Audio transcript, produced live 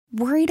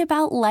Worried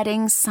about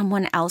letting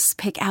someone else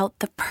pick out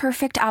the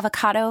perfect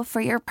avocado for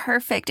your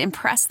perfect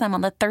impress them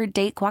on the third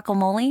date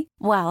guacamole?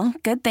 Well,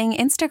 good thing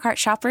Instacart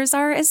shoppers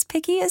are as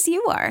picky as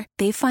you are.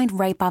 They find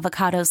ripe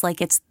avocados like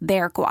it's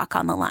their guac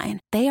on the line.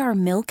 They are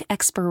milk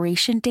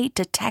expiration date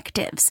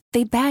detectives.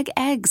 They bag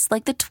eggs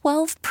like the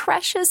 12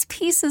 precious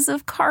pieces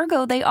of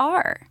cargo they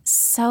are.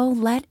 So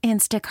let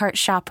Instacart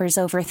shoppers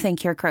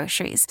overthink your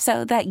groceries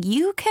so that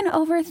you can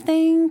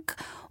overthink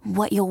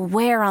what you'll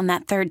wear on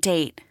that third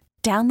date.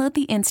 Download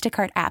the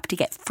Instacart app to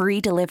get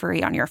free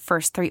delivery on your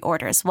first 3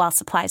 orders while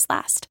supplies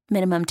last.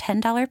 Minimum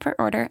 $10 per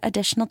order.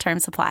 Additional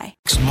terms apply.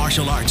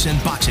 Martial arts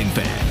and boxing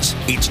fans,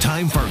 it's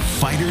time for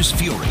Fighter's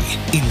Fury,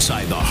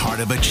 inside the heart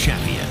of a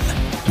champion.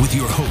 With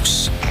your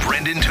hosts,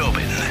 Brendan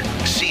Tobin,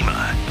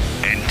 Seema,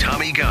 and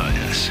Tommy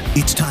Guns.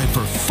 It's time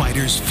for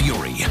Fighter's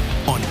Fury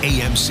on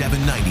AM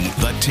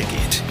 790, The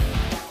Ticket.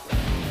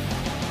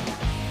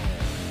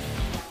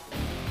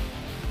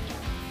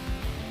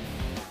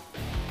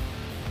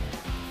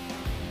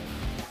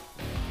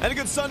 And a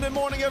good Sunday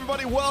morning,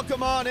 everybody.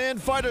 Welcome on in.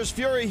 Fighter's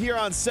Fury here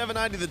on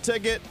 790 The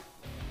Ticket.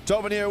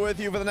 Tobin here with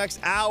you for the next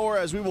hour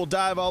as we will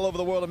dive all over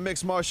the world of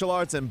mixed martial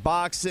arts and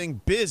boxing.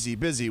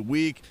 Busy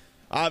week.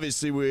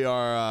 Obviously, we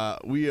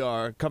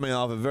are coming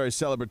off a very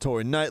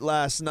celebratory night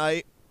last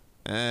night.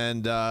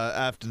 And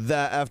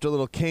after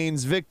little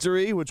Kane's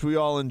victory, which we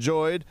all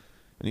enjoyed,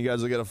 and you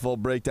guys will get a full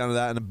breakdown of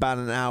that in about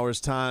an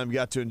hour's time. We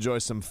got to enjoy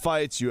some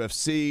fights,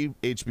 UFC,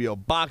 HBO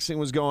boxing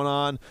was going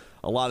on.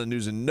 A lot of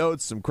news and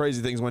notes. Some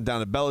crazy things went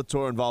down at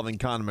Bellator involving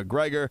Conor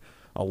McGregor.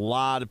 A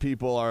lot of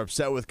people are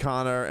upset with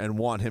Conor and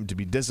want him to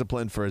be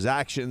disciplined for his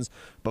actions.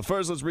 But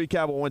first, let's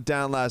recap what went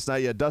down last night.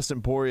 You had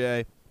Dustin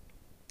Poirier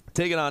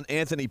taking on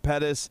Anthony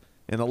Pettis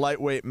in a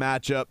lightweight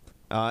matchup.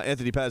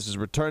 Anthony Pettis has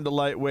returned to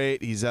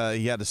lightweight. He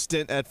had a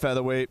stint at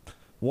featherweight,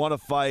 won a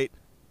fight,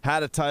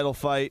 had a title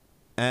fight,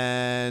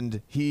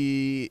 and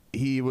he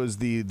was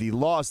the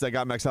loss that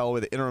got Max Holloway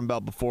the interim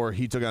belt before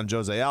he took on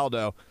Jose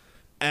Aldo.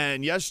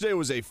 And yesterday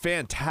was a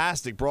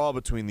fantastic brawl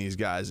between these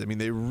guys. I mean,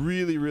 they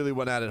really, really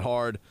went at it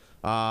hard.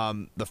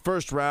 The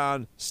first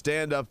round,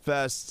 stand-up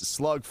fest,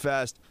 slug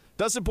fest.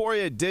 Dustin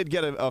Poirier did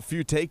get a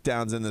few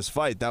takedowns in this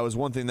fight. That was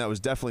one thing that was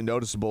definitely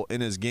noticeable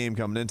in his game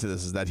coming into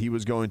this, is that he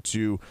was going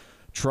to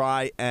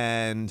try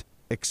and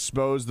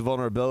expose the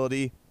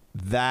vulnerability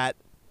that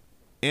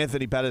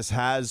Anthony Pettis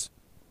has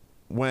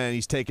when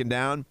he's taken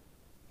down.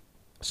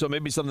 So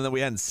maybe something that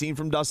we hadn't seen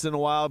from Dustin in a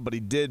while, but he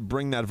did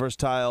bring that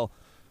versatile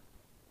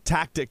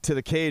tactic to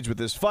the cage with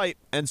this fight,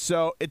 and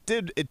so it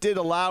did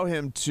allow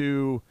him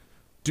to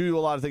do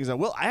a lot of things. I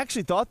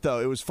actually thought,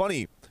 though, it was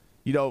funny.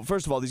 You know,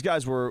 first of all, these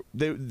guys were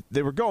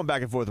going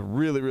back and forth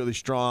really, really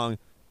strong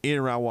in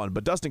round one,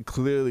 but Dustin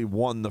clearly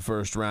won the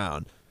first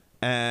round,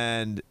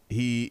 and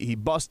he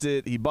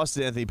busted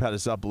Anthony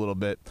Pettis up a little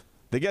bit.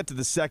 They get to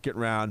the second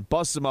round,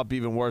 busts him up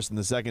even worse in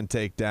the second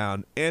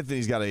takedown.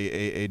 Anthony's got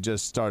a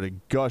just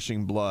started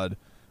gushing blood.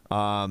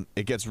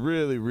 It gets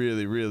really,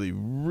 really, really,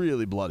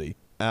 really bloody.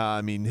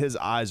 I mean, his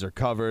eyes are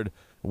covered.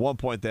 At one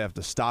point, they have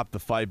to stop the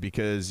fight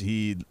because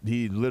he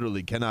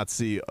literally cannot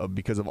see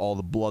because of all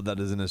the blood that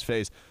is in his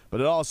face.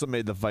 But it also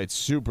made the fight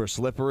super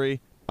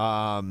slippery.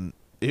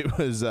 It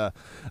was, I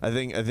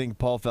think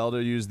Paul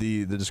Felder used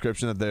the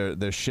description that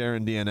they're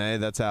sharing DNA.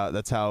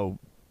 That's how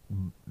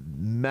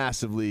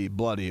massively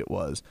bloody it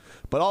was.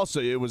 But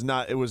also, it was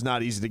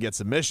not easy to get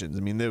submissions. I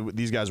mean,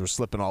 these guys were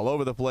slipping all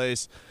over the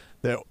place.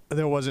 There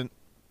wasn't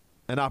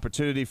an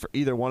opportunity for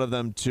either one of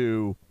them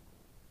to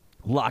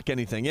lock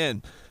anything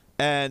in.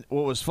 And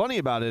what was funny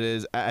about it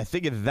is, I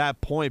think at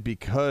that point,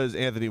 because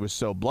Anthony was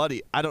so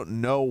bloody, I don't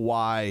know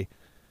why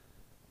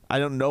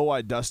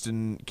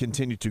Dustin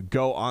continued to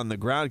go on the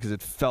ground, because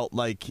it felt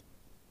like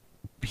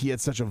he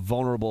had such a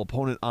vulnerable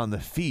opponent on the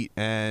feet,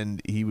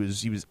 and he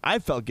was I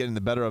felt getting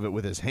the better of it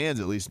with his hands,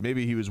 at least.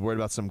 Maybe he was worried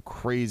about some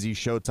crazy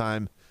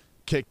Showtime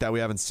kick that we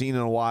haven't seen in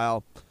a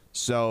while.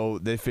 So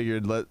they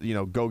figured,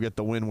 go get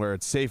the win where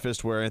it's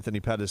safest, where Anthony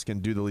Pettis can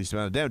do the least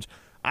amount of damage.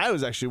 I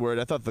was actually worried.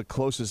 I thought the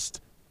closest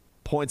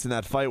points in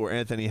that fight where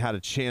Anthony had a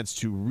chance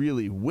to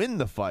really win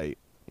the fight,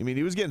 I mean,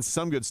 he was getting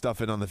some good stuff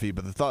in on the feet,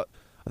 but I thought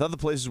the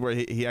places where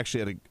he actually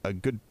had a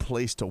good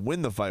place to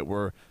win the fight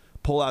were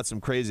pull out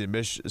some crazy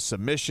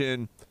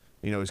submission.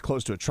 He was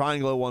close to a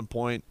triangle at one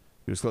point.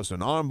 He was close to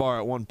an armbar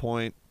at one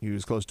point. He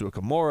was close to a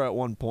Kimura at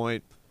one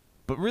point.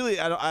 But really,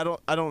 I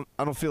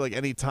don't feel like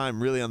any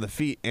time really on the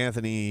feet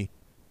Anthony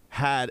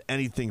had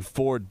anything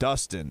for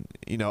Dustin,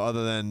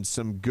 other than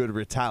some good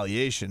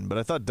retaliation. But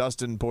I thought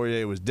Dustin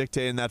Poirier was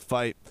dictating that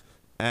fight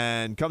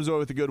and comes away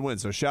with a good win.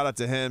 So shout out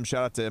to him.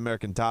 Shout out to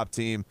American Top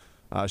Team.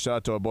 Shout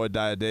out to our boy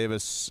Dia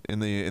Davis in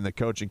the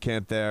coaching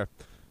camp there,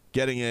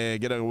 getting a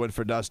win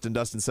for Dustin.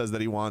 Dustin says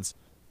that he wants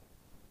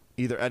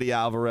either Eddie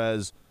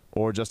Alvarez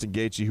or Justin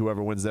Gaethje,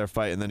 whoever wins their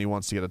fight, and then he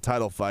wants to get a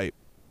title fight.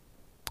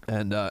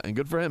 And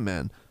good for him,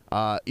 man.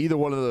 Either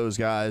one of those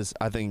guys,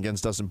 I think,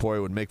 against Dustin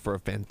Poirier would make for a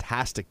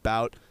fantastic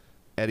bout.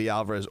 Eddie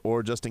Alvarez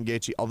or Justin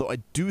Gaethje. Although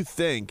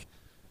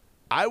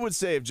I would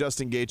say if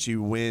Justin Gaethje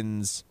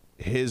wins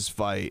his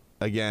fight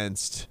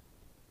against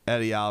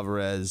Eddie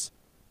Alvarez,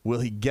 will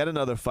he get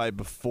another fight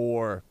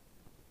before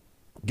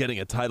getting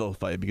a title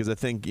fight? Because I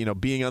think,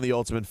 being on The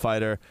Ultimate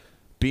Fighter,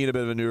 being a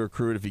bit of a new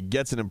recruit, if he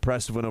gets an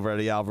impressive win over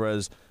Eddie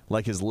Alvarez,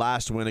 like his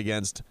last win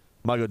against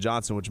Michael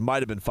Johnson, which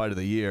might have been fight of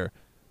the year,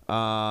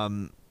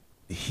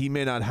 he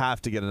may not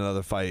have to get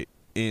another fight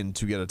in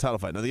to get a title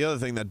fight. Now, the other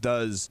thing that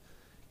does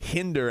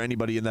hinder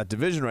anybody in that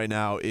division right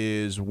now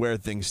is where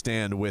things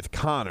stand with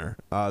Conor.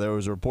 There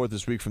was a report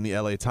this week from the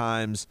LA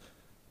Times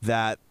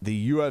that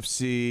the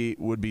UFC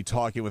would be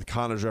talking with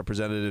Conor's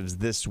representatives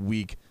this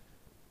week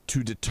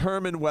to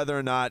determine whether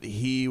or not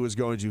he was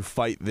going to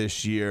fight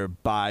this year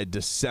by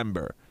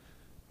December.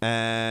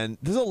 And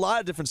there's a lot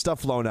of different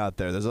stuff flown out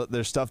there.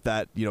 There's stuff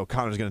that,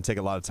 Conor's going to take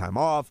a lot of time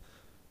off.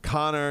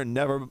 Conor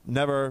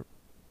never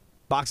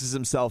boxes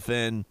himself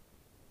in,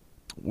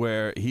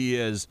 where he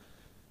is,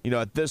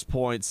 at this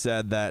point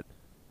said that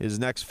his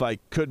next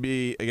fight could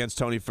be against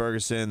Tony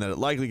Ferguson, that it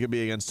likely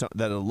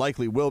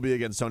will be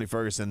against Tony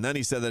Ferguson. Then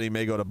he said that he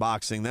may go to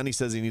boxing. Then he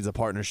says he needs a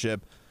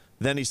partnership.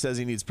 Then he says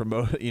he needs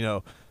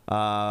to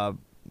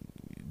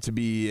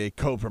be a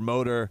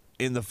co-promoter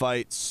in the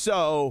fight.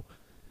 So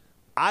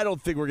I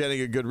don't think we're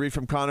getting a good read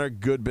from Conor.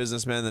 Good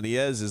businessman that he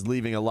is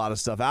leaving a lot of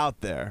stuff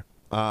out there.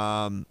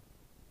 But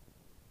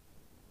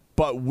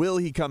will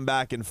he come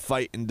back and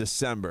fight in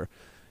December?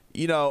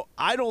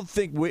 I don't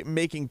think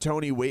making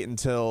Tony wait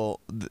until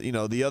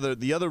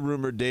the other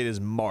rumored date is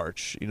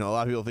March. A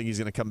lot of people think he's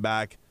going to come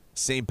back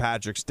St.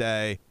 Patrick's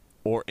Day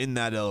or in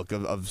that ilk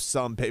of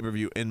some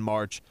pay-per-view in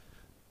March.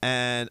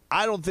 And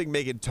I don't think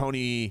making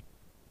Tony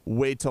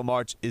wait till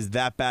March is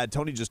that bad.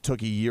 Tony just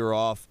took a year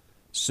off,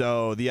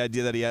 so the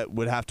idea that he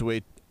would have to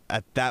wait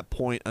at that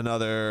point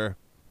another,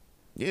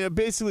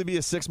 basically be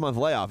a 6-month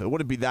layoff. It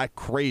wouldn't be that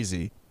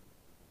crazy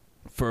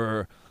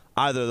for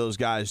either of those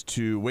guys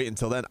to wait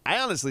until then. I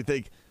honestly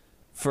think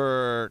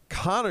for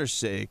Conor's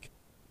sake,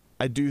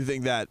 I do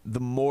think that the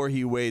more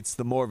he waits,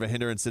 the more of a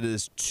hindrance it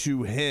is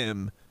to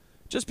him,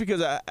 just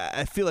because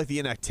I feel like the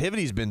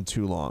inactivity's been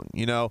too long.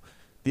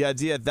 The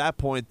idea at that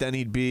point, then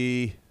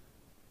he'd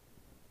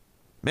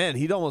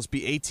almost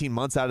be 18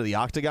 months out of the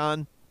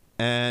octagon,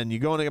 and you're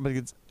going up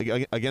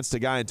against a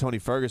guy in Tony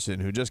Ferguson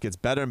who just gets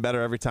better and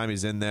better every time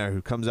he's in there,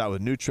 who comes out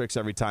with new tricks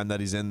every time that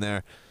he's in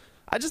there.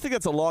 I just think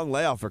that's a long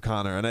layoff for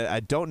Conor, and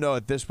I don't know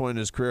at this point in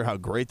his career how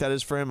great that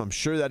is for him. I'm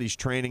sure that he's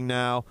training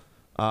now,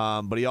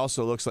 but he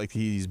also looks like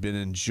he's been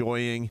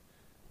enjoying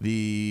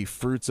the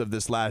fruits of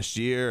this last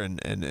year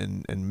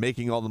and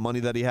making all the money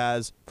that he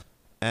has.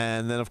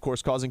 And then, of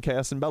course, causing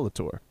chaos in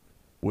Bellator,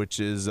 which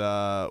is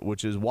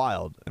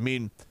wild. I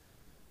mean,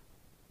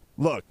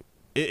 look,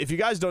 if you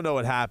guys don't know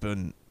what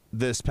happened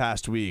this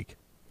past week,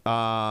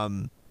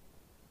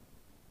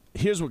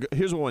 here's what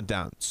went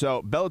down.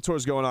 So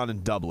Bellator's going on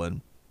in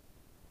Dublin,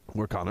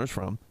 where Conor's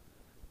from,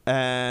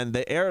 and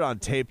they aired on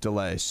tape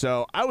delay.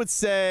 So I would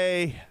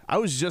say I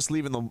was just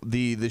leaving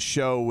the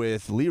show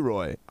with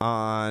Leroy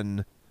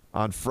on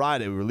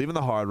Friday. We were leaving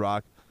the Hard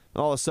Rock.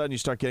 And all of a sudden, you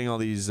start getting all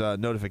these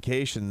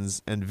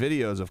notifications and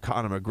videos of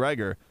Conor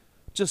McGregor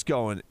just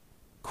going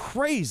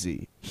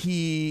crazy.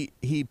 He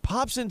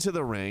pops into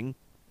the ring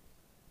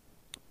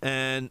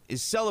and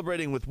is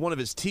celebrating with one of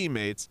his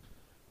teammates,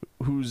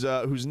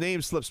 whose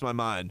name slips my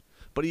mind.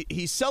 But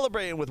he's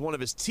celebrating with one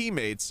of his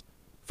teammates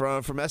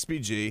from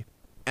SBG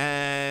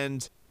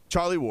and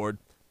Charlie Ward,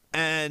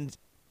 and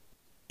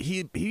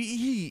he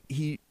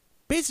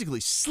basically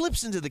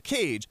slips into the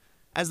cage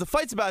as the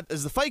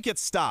fight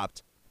gets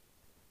stopped.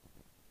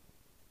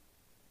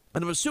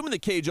 And I'm assuming the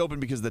cage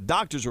opened because the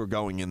doctors were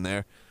going in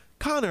there.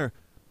 Conor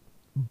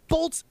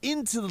bolts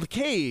into the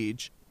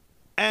cage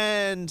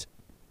and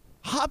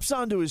hops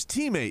onto his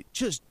teammate,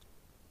 just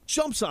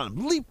jumps on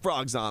him,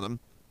 leapfrogs on him.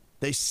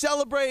 They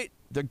celebrate.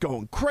 They're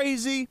going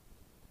crazy.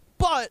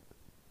 But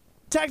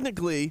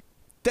technically,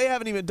 they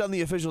haven't even done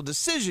the official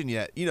decision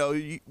yet.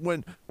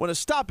 When a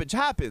stoppage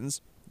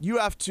happens, you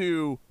have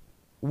to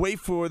wait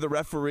for the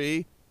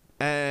referee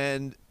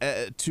and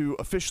to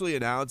officially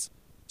announce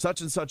such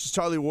and such as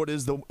Charlie Ward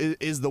is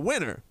the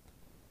winner.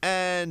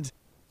 And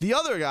the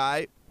other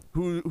guy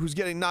who's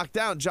getting knocked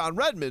down, John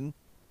Redmond,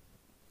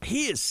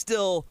 he is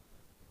still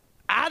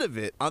out of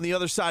it on the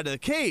other side of the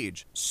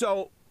cage.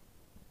 So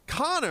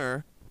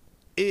Conor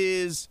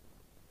is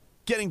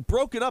getting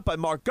broken up by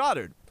Mark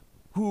Goddard,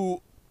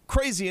 who,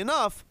 crazy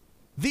enough,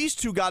 these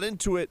two got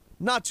into it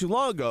not too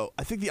long ago.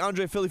 I think the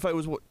Andre Fili fight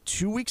was,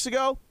 2 weeks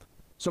ago?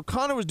 So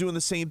Conor was doing the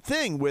same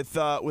thing with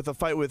a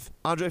fight with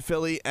Andre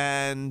Fili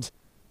and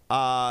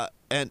Artem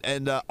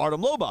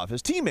Lobov,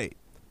 his teammate.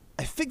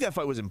 I think that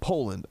fight was in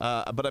Poland,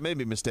 but I may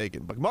be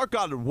mistaken. But Mark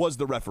Goddard was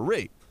the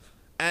referee.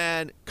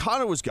 And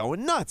Conor was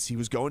going nuts. He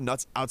was going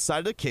nuts outside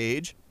of the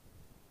cage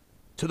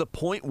to the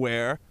point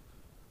where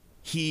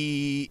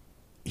he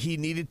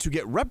needed to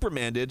get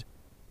reprimanded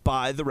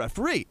by the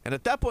referee. And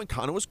at that point,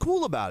 Conor was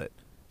cool about it.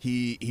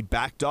 He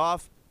backed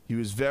off. He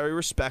was very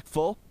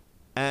respectful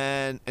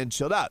and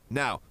chilled out.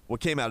 Now, what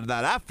came out of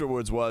that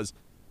afterwards was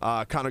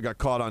Conor got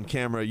caught on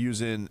camera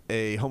using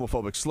a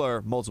homophobic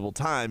slur multiple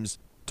times,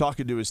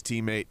 talking to his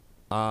teammate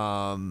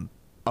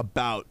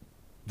about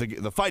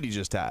the fight he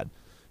just had.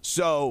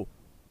 So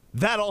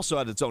that also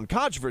had its own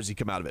controversy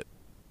come out of it.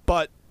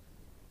 But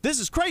this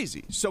is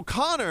crazy. So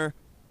Conor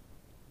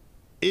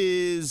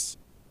is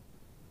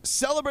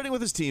celebrating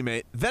with his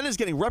teammate, then is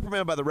getting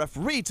reprimanded by the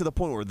referee to the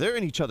point where they're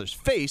in each other's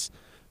face.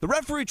 The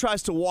referee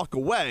tries to walk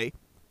away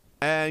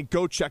and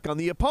go check on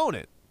the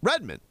opponent,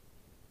 Redmond.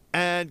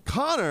 And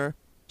Conor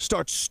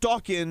starts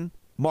stalking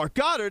Marc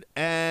Goddard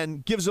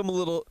and gives him a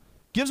little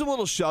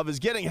shove, is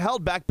getting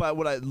held back by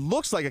what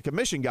looks like a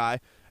commission guy.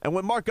 And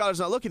when Marc Goddard's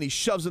not looking, he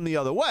shoves him the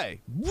other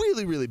way.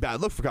 Really, really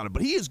bad look for Conor.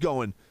 But he is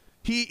going,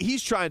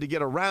 he's trying to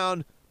get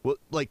around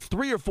like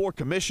 3 or 4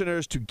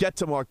 commissioners to get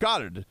to Marc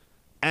Goddard.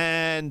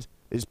 And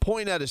is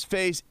pointing at his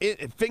face,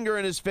 finger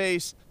in his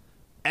face.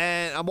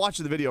 And I'm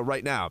watching the video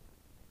right now.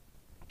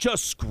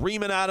 Just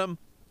screaming at him.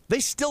 They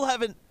still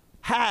haven't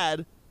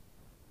had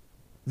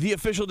the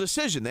official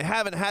decision. They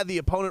haven't had the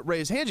opponent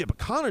raise hands yet, but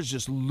Conor's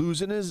just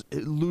losing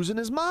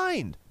his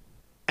mind.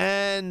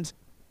 And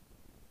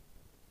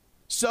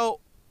so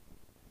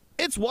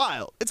it's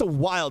wild. It's a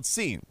wild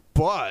scene,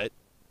 but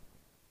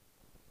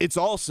it's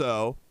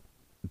also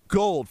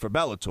gold for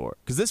Bellator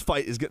because this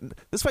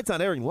fight's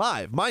not airing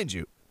live, mind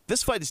you.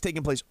 This fight is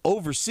taking place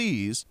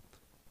overseas,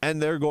 and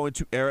they're going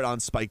to air it on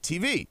Spike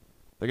TV.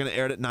 They're going to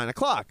air it at 9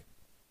 o'clock.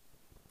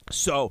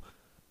 So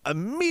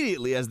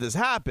immediately as this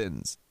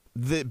happens,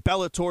 the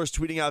Bellator's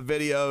tweeting out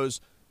videos.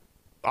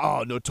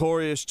 Oh,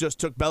 Notorious just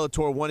took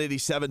Bellator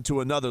 187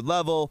 to another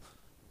level.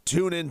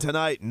 Tune in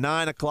tonight,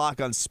 9 o'clock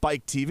on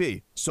Spike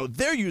TV. So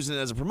they're using it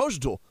as a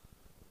promotion tool.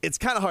 It's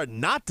kind of hard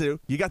not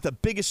to. You got the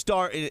biggest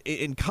star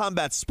in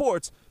combat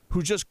sports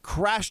who just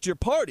crashed your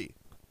party.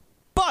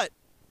 But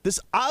this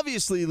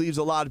obviously leaves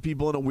a lot of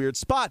people in a weird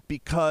spot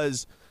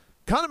because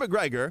Conor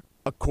McGregor,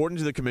 according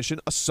to the commission,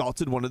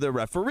 assaulted one of their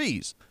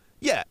referees.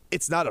 Yeah,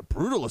 it's not a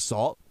brutal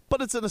assault,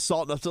 but it's an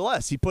assault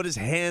nonetheless. He put his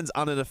hands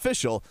on an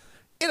official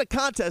in a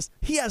contest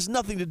he has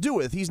nothing to do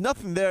with. He's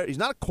nothing there. He's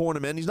not a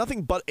cornerman. He's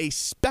nothing but a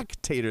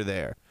spectator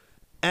there.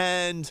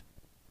 And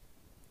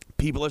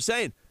people are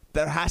saying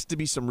there has to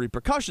be some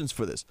repercussions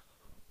for this.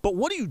 But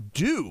what do you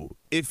do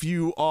if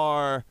you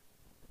are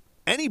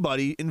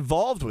anybody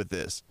involved with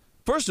this?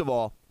 First of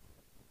all,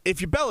 if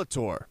you're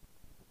Bellator,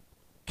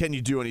 can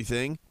you do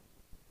anything?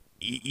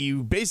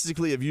 You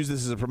basically have used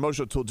this as a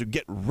promotional tool to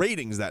get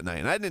ratings that night.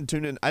 And I didn't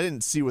tune in. I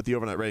didn't see what the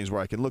overnight ratings were.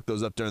 I can look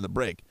those up during the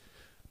break.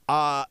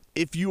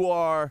 If you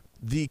are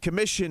the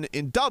commission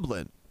in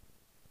Dublin,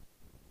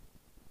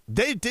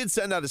 they did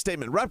send out a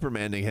statement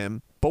reprimanding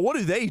him. But what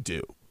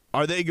do?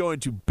 Are they going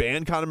to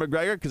ban Conor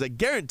McGregor? Because I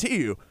guarantee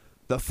you,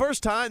 the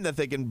first time that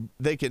they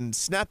can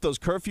snap those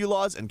curfew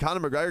laws and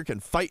Conor McGregor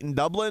can fight in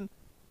Dublin,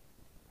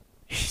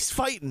 he's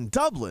fighting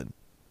Dublin.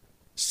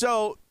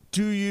 So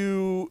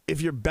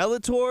if you're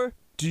Bellator,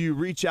 do you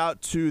reach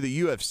out to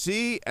the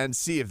UFC and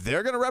see if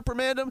they're going to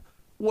reprimand him?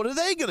 What are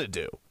they going to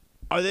do?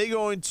 Are they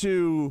going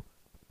to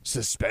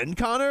suspend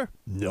Conor?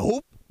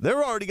 Nope. They've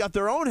already got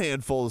their own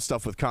handful of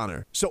stuff with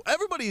Conor. So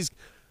everybody's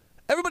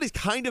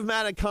kind of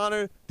mad at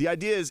Conor. The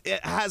idea is,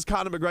 has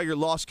Conor McGregor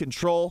lost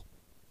control?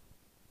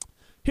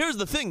 Here's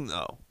the thing,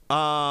 though.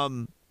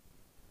 I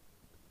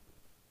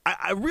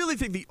really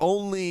think the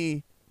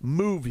only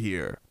move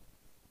here,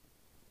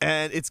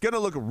 and it's going to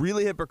look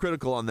really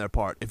hypocritical on their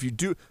part if you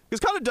do, because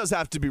Conor does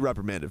have to be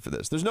reprimanded for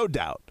this. There's no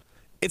doubt.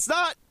 It's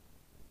not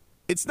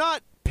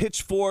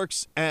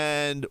pitchforks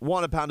and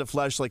want a pound of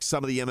flesh like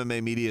some of the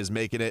MMA media is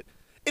making it.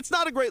 It's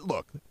not a great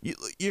look.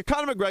 You're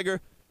Conor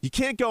McGregor. You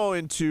can't go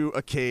into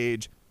a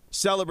cage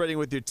celebrating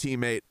with your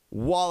teammate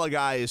while a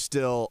guy is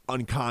still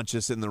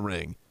unconscious in the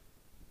ring.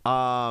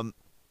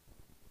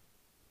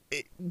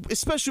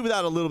 Especially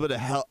without a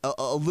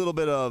little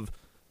bit of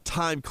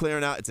time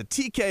clearing out. It's a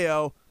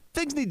TKO.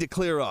 Things need to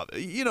clear up.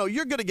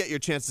 You're going to get your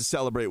chance to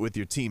celebrate with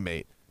your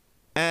teammate.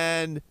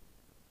 And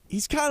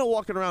he's kind of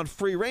walking around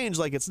free range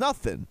like it's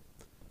nothing.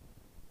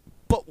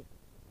 But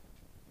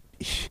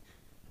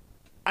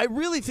I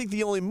really think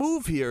the only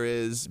move here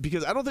is,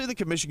 because I don't think the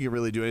commission can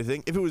really do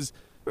anything. If it was,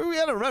 we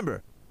got to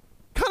remember,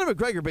 Conor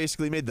McGregor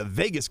basically made the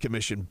Vegas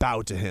commission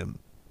bow to him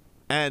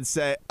and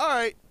say, all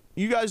right,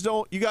 you guys,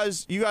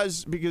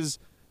 because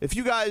if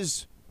you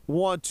guys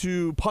want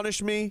to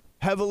punish me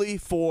heavily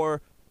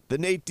for the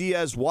Nate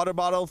Diaz water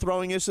bottle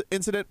throwing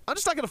incident, I'm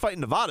just not going to fight in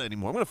Nevada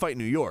anymore. I'm going to fight in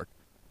New York.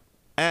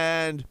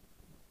 And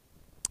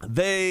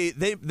they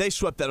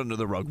swept that under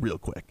the rug real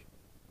quick.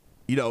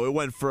 It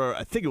went for,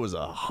 I think it was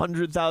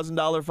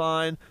 $100,000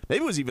 fine.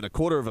 Maybe it was even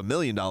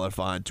 $250,000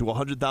 fine to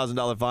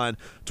 $100,000 fine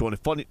to a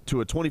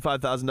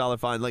 $25,000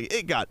 fine. Like,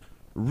 it got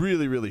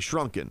really, really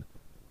shrunken.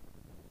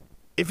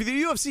 If you're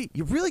the UFC,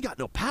 you really got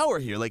no power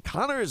here. Like,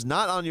 Conor is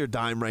not on your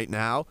dime right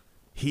now.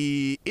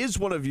 He is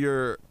one of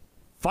your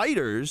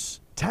fighters,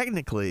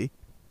 technically.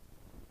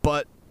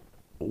 But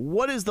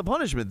what is the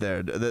punishment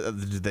there? Do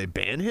they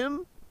ban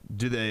him?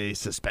 Do they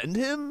suspend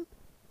him?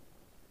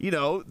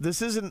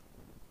 This isn't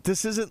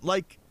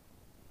like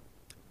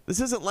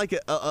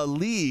a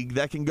league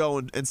that can go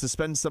and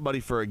suspend somebody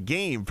for a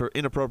game for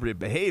inappropriate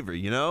behavior,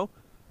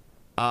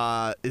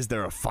 Is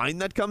there a fine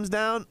that comes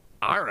down?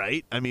 All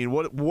right. I mean,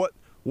 what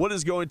what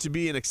is going to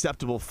be an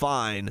acceptable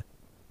fine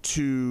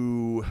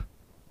to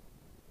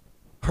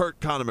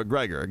hurt Conor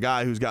McGregor, a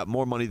guy who's got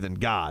more money than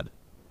God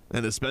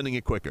and is spending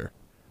it quicker.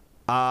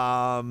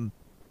 I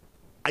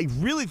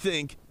really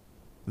think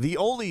the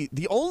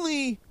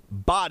only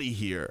body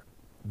here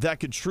that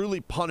could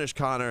truly punish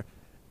Conor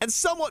and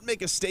somewhat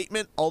make a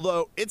statement,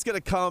 although it's going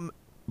to come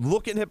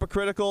looking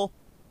hypocritical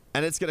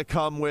and it's going to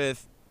come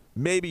with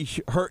maybe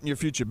hurting your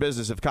future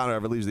business if Conor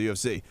ever leaves the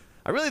UFC.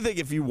 I really think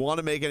if you want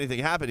to make anything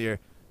happen here,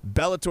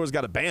 Bellator's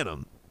got to ban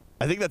him.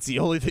 I think that's the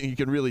only thing you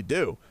can really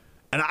do.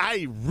 And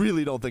I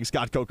really don't think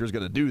Scott Coker's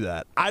going to do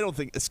that. I don't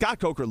think Scott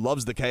Coker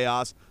loves the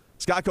chaos.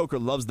 Scott Coker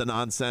loves the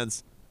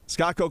nonsense.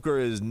 Scott Coker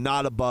is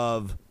not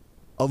above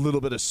a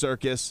little bit of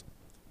circus.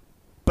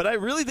 But I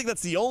really think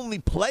that's the only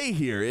play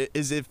here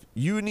is if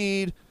you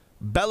need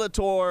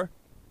Bellator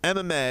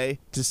MMA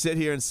to sit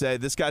here and say,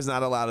 this guy's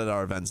not allowed at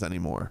our events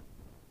anymore.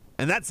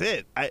 And that's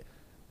it.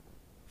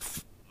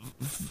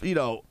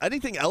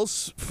 Anything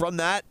else from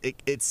that,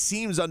 it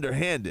seems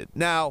underhanded.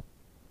 Now,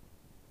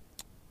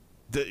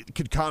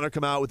 could Conor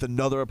come out with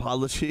another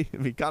apology? I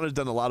mean, Conor's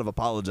done a lot of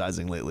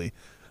apologizing lately.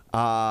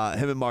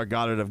 Him and Mark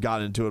Goddard have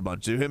gotten into it a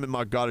bunch. Him and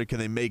Mark Goddard, can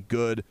they make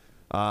good?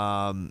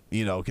 Can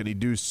he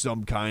do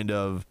some kind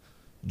of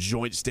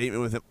joint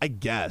statement with him? I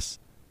guess.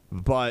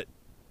 But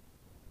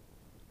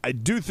I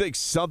do think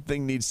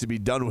something needs to be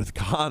done with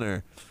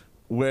Conor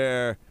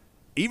where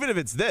even if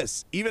it's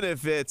this, even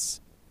if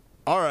it's,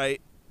 all right,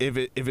 if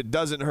it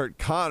doesn't hurt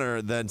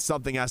Conor, then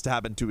something has to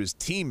happen to his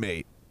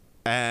teammate.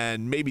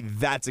 And maybe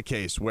that's a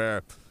case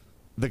where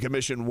the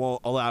commission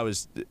won't allow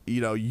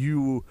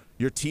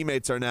your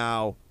teammates are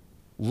now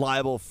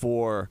liable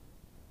for,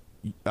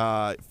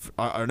 are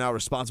now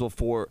responsible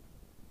for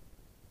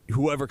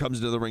whoever comes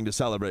into the ring to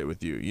celebrate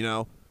with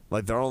you,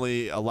 Like they're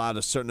only allowed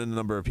a certain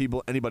number of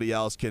people. Anybody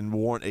else can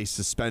warrant a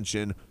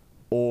suspension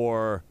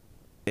or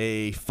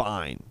a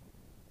fine.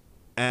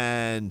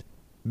 And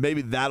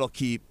maybe that'll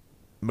keep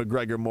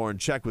McGregor more in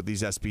check with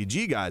these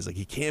SPG guys. Like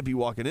he can't be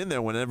walking in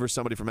there whenever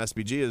somebody from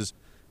SPG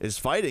is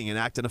fighting and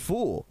acting a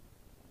fool.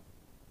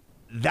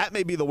 That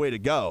may be the way to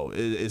go.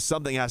 Is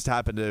something has to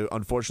happen to,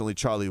 unfortunately,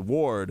 Charlie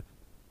Ward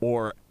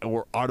or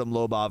Artem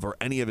Lobov or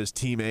any of his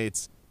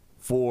teammates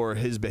for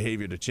his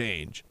behavior to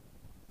change.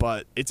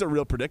 But it's a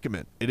real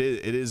predicament.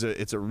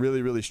 It's a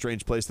really, really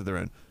strange place that they're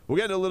in. We're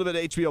getting a little bit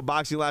of HBO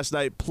boxing last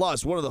night.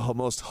 Plus, one of the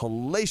most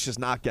hellacious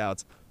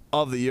knockouts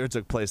of the year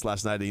took place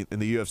last night in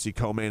the UFC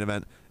co-main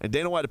event. And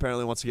Dana White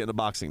apparently wants to get into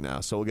boxing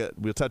now. So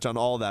we'll touch on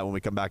all that when we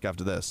come back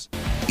after this.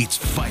 It's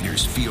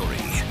Fighters Fury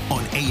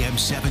on AM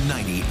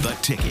 790, The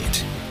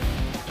Ticket.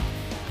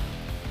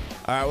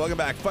 All right, welcome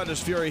back.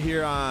 Fighters Fury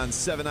here on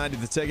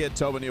 790, The Ticket.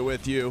 Tobin here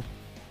with you.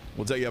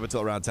 We'll take you up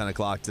until around 10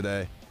 o'clock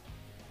today.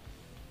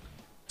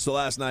 So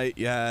last night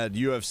you had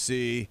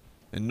UFC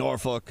in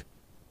Norfolk.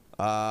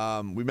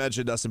 We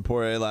mentioned Dustin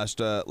Poirier last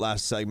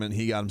segment.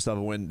 He got himself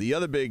a win. The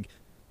other big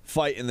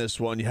fight in this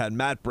one, you had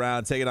Matt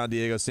Brown taking on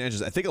Diego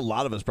Sanchez. I think a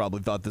lot of us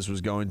probably thought this was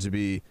going to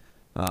be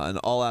an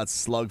all-out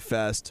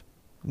slugfest,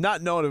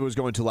 not knowing it was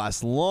going to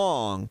last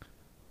long,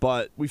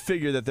 but we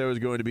figured that there was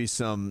going to be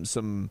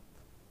some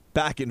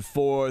back and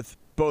forth.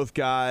 Both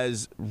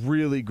guys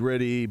really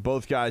gritty.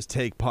 Both guys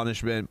take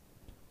punishment.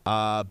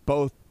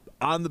 Both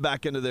on the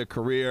back end of their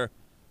career.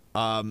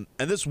 And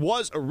this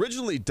was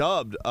originally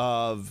dubbed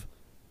of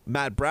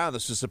Matt Brown.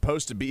 This was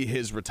supposed to be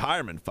his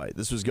retirement fight.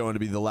 This was going to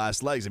be the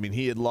last legs. I mean,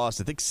 he had lost,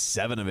 I think,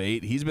 7 of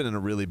 8. He's been in a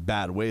really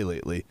bad way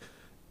lately.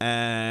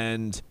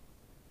 And,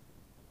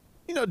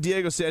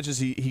 Diego Sanchez,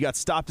 he got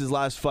stopped his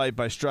last fight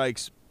by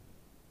strikes.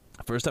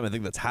 First time I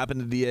think that's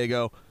happened to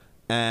Diego.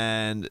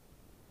 And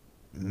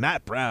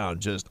Matt Brown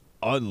just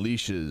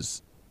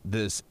unleashes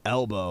this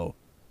elbow,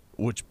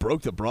 which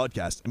broke the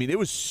broadcast. I mean, it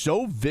was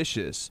so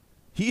vicious.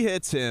 He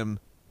hits him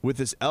with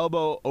this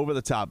elbow over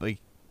the top.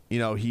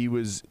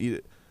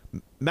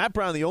 Matt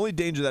Brown, the only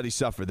danger that he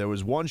suffered, there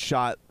was one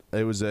shot.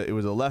 It was a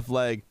left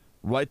leg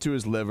right to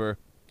his liver,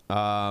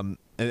 and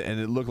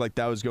it looked like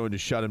that was going to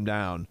shut him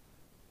down.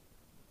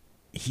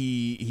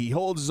 He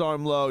holds his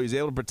arm low. He's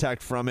able to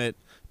protect from it.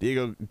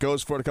 Diego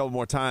goes for it a couple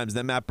more times.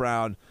 Then Matt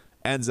Brown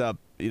ends up,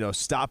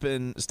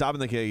 stopping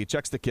the kick. He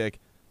checks the kick,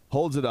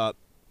 holds it up,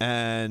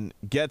 and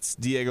gets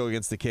Diego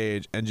against the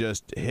cage and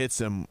just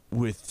hits him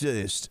with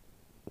just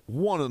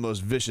one of the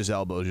most vicious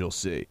elbows you'll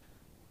see.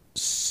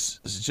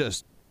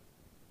 Just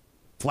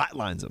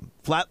flatlines him.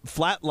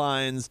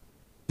 Flatlines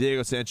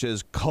Diego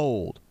Sanchez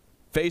cold.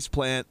 Face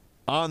plant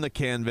on the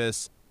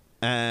canvas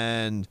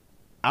and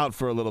out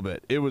for a little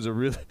bit. It was a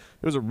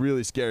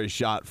really scary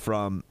shot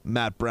from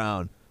Matt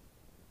Brown.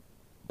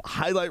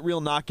 Highlight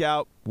reel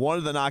knockout. One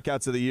of the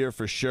knockouts of the year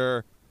for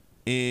sure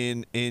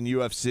in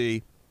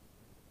UFC.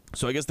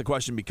 So I guess the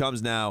question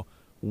becomes now,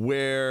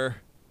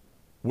 where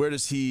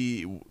is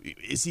he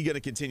going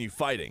to continue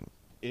fighting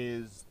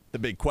is the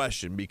big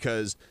question,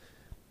 because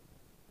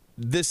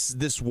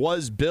this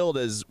was billed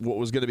as what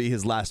was going to be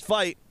his last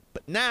fight,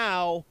 but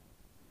now,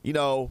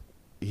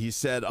 he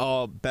said,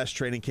 best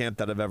training camp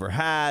that I've ever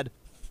had.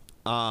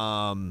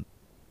 I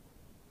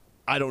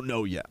don't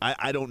know yet.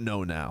 I don't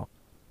know now.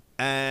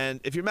 And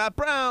if you're Matt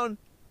Brown,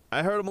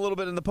 I heard him a little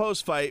bit in the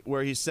post-fight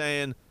where he's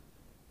saying,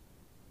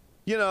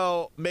 you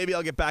know, maybe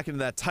I'll get back into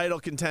that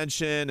title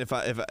contention. If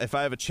I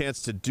have a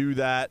chance to do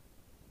that,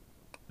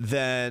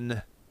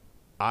 then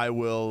I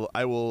will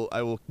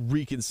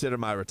reconsider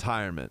my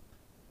retirement.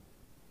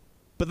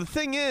 But the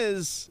thing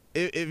is,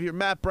 if you're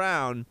Matt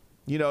Brown,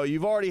 you know,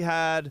 you've already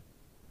had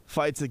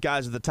fights with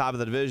guys at the top of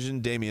the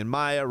division, Damian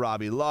Maia,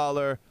 Robbie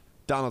Lawler,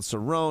 Donald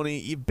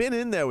Cerrone. You've been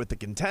in there with the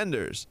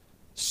contenders.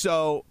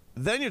 So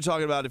then you're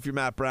talking about, if you're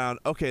Matt Brown,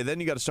 okay, then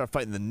you got to start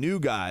fighting the new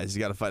guys. You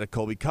got to fight a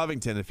Colby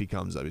Covington if he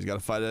comes up. He's got to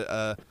fight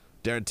a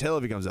Darren Till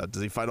if he comes up.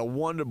 Does he fight a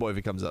Wonder Boy if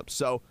he comes up?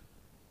 So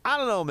I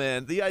don't know,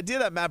 man. The idea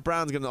that Matt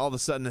Brown's going to all of a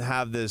sudden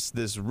have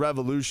this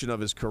revolution of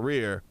his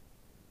career,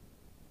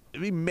 I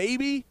mean,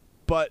 maybe,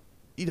 but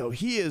you know,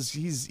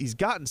 he's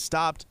gotten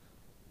stopped.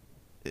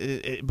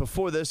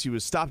 Before this, he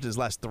was stopped in his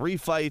last 3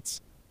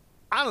 fights.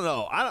 I don't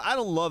know. I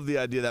don't love the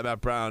idea that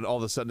Matt Brown all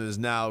of a sudden is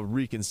now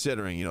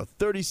reconsidering. You know,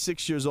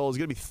 36 years old. He's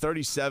going to be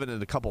 37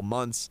 in a couple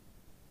months.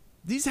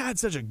 He's had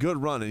such a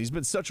good run, and he's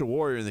been such a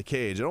warrior in the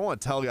cage. I don't want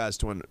to tell guys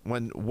to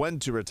when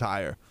to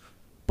retire.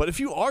 But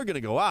if you are going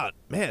to go out,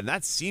 man,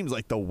 that seems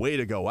like the way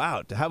to go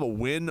out. To have a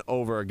win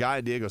over a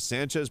guy, Diego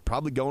Sanchez,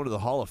 probably going to the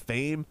Hall of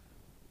Fame,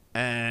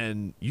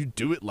 and you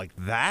do it like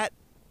that.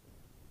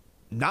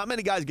 Not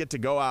many guys get to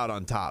go out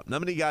on top.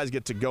 Not many guys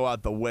get to go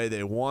out the way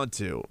they want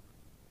to.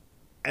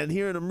 And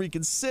hearing him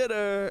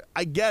reconsider,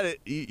 I get it.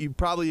 You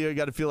probably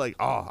got to feel like,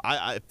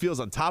 it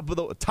feels on top of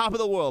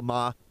the world,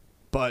 Ma.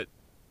 But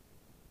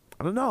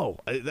I don't know.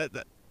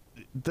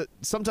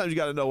 Sometimes you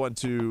got to know when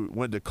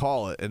to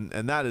call it,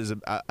 and that is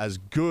as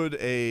good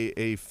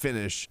a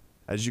finish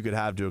as you could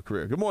have to a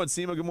career. Good morning,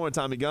 Seema. Good morning,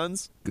 Tommy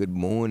Guns. Good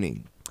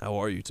morning. How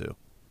are you two?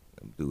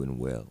 I'm doing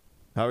well.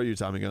 How are you,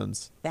 Tommy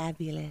Guns?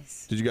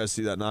 Fabulous. Did you guys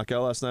see that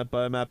knockout last night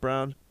by Matt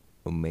Brown?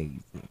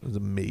 Amazing. It was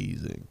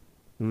amazing.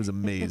 It was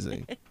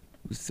amazing. It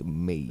was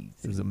amazing.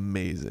 It was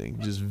amazing.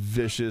 Just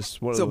vicious.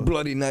 It's a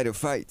bloody night of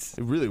fights.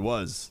 It really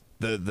was.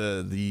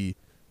 The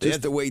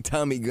way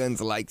Tommy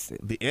Guns likes it.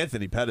 The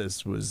Anthony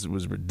Pettis was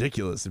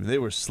ridiculous. I mean, they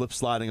were slip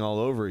sliding all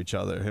over each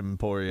other, him and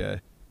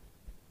Poirier.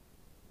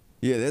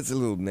 Yeah, that's a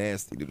little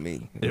nasty to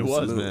me. It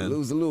was, man. It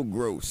was a little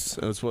gross.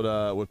 That's what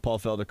Paul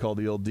Felder called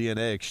the old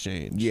DNA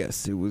exchange.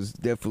 Yes, it was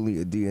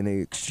definitely a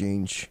DNA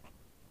exchange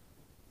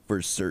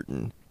for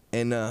certain.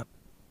 And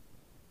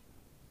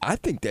I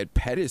think that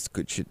Pettis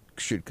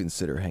should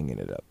consider hanging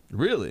it up.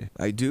 Really?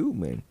 I do,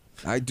 man.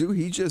 I do.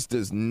 He just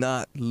does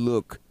not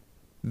look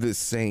the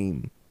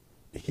same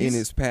in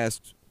his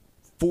past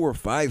 4 or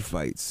 5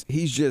 fights.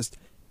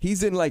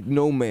 He's in like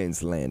no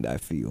man's land, I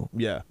feel.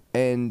 Yeah.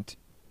 And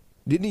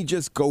didn't he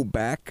just go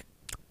back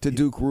to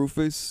Duke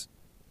Roufus?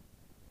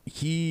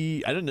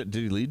 I don't know.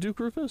 Did he leave Duke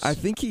Roufus? I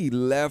think he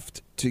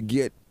left to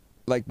get,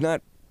 like,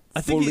 not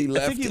fully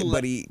left,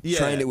 but he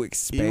trying to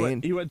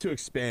expand. He went to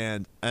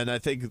expand, and I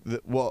think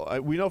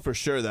we know for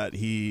sure that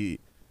he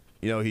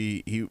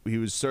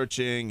was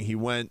searching. He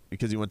went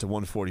because he went to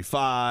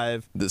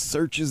 145. The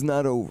search is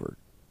not over.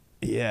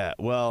 Yeah,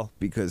 well,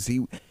 because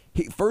he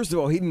first of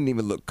all, he didn't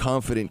even look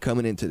confident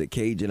coming into the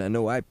cage, and I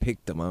know I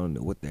picked him. I don't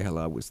know what the hell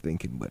I was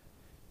thinking, but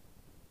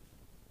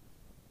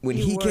when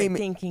he came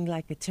thinking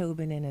like a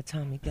Tobin and a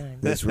Tommy Gunn.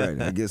 That's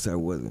right. I guess I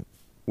wasn't.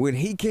 When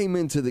he came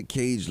into the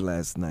cage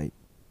last night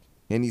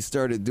and he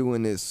started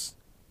doing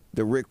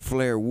the Ric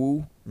Flair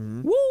woo,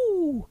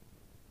 woo,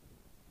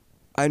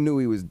 I knew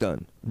he was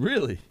done.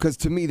 Really? Because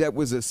to me, that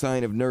was a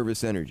sign of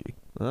nervous energy.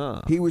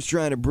 He was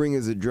trying to bring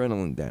his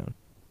adrenaline down.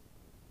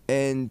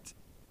 And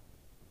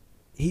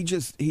he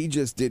just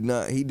did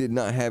not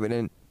have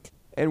it.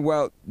 And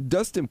while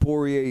Dustin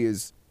Poirier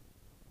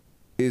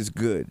is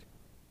good,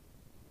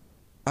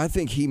 I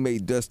think he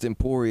made Dustin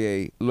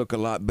Poirier look a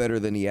lot better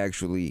than he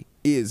actually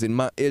is.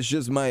 It's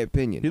just my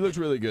opinion. He looked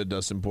really good,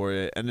 Dustin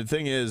Poirier. And the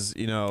thing is,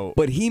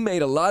 but he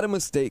made a lot of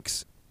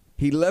mistakes.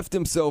 He left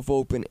himself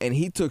open, and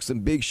he took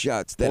some big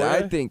shots that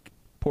Poirier? I think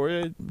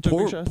Poirier took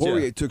big shots?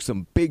 Poirier took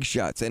some big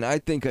shots, and I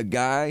think a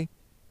guy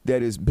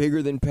that is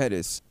bigger than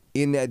Pettis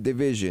in that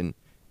division,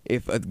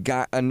 if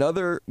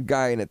another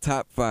guy in the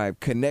top 5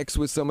 connects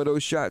with some of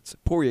those shots,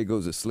 Poirier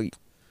goes to sleep.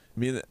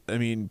 I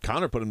mean,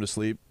 Conor put him to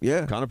sleep.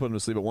 Yeah. Conor put him to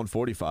sleep at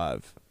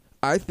 145.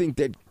 I think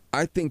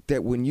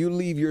that when you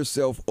leave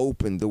yourself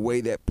open the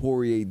way that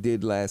Poirier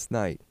did last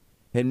night,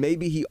 and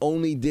maybe he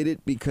only did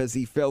it because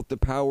he felt the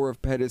power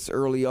of Pettis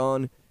early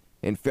on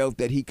and felt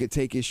that he could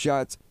take his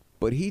shots,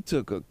 but he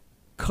took a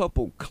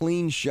couple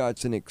clean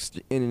shots in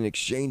an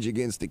exchange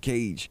against the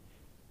cage.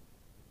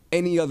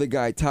 Any other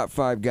guy, top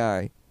 5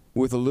 guy,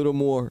 with a little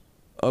more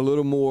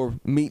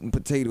meat and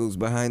potatoes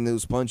behind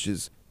those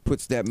punches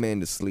puts that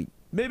man to sleep.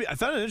 Maybe I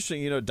found it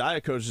interesting.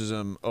 Dia coaches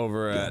him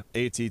over at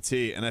ATT,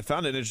 and I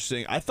found it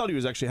interesting. I thought he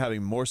was actually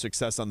having more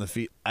success on the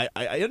feet.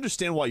 I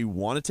understand why you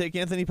want to take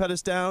Anthony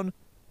Pettis down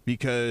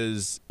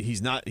because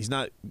he's not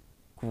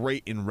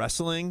great in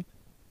wrestling.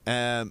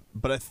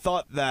 But I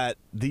thought that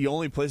the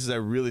only places I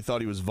really thought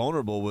he was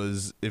vulnerable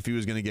was if he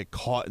was going to get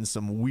caught in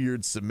some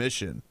weird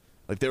submission.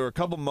 Like there were a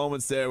couple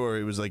moments there where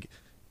he was like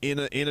in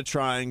a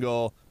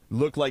triangle,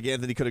 Looked like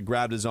Anthony could have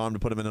grabbed his arm to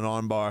put him in an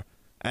armbar.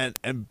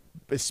 And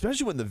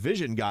especially when the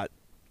vision got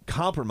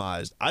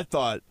compromised, I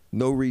thought,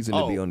 no reason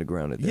to be on the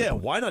ground at that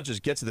point. why not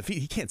just get to the feet?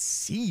 He can't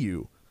see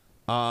you.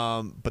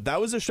 But that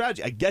was their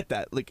strategy. I get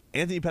that. Like,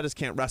 Anthony Pettis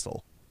can't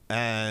wrestle.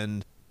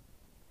 And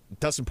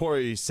Dustin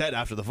Poirier said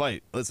after the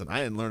fight, listen,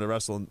 I didn't learn to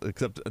wrestle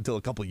except until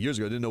a couple of years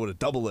ago. I didn't know what a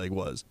double leg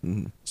was.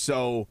 Mm-hmm.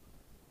 So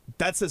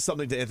that says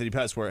something to Anthony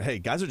Pettis where, hey,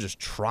 guys are just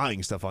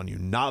trying stuff on you.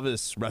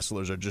 Novice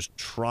wrestlers are just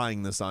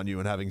trying this on you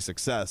and having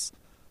success.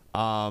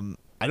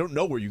 I don't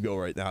know where you go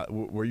right now.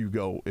 Where you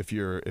go if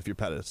you're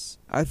Pettis.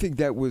 I think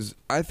that was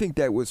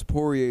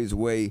Poirier's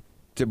way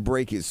to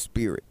break his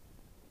spirit.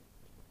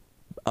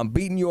 I'm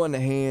beating you on the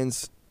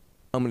hands.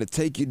 I'm going to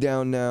take you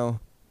down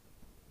now.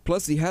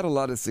 Plus, he had a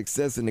lot of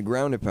success in the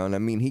ground and pound. I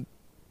mean, he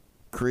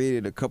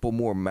created a couple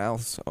more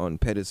mouths on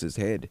Pettis'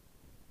 head.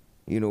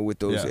 With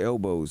those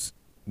elbows.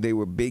 They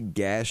were big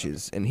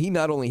gashes. And he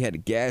not only had a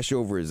gash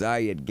over his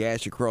eye, he had a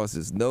gash across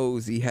his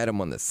nose. He had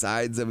them on the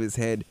sides of his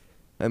head.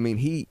 I mean,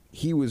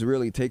 he was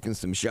really taking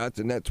some shots,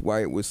 and that's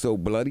why it was so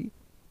bloody.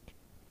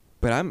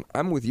 But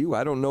I'm with you.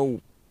 I don't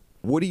know.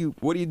 What do you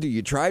do?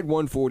 You tried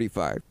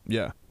 145.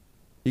 Yeah.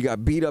 You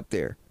got beat up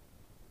there.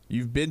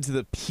 You've been to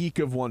the peak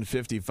of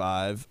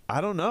 155.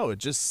 I don't know. It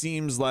just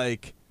seems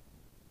like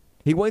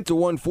he went to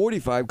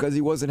 145 because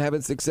he wasn't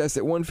having success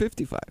at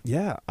 155.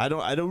 Yeah, I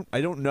don't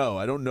know.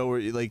 I don't know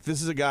where. Like,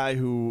 this is a guy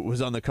who was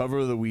on the cover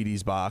of the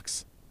Wheaties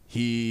box.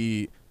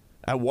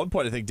 At one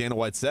point, I think Dana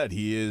White said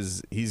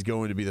he's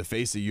going to be the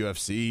face of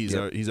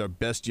UFC. He's our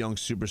best young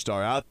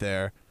superstar out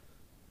there.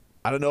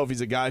 I don't know if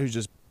he's a guy who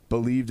just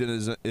believed in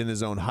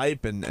his own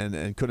hype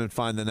and couldn't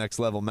find the next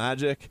level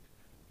magic,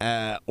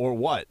 or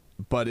what.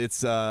 But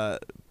it's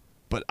but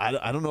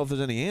I don't know if there's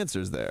any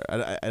answers there.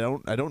 I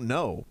don't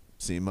know,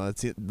 Seema.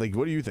 It's like,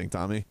 what do you think,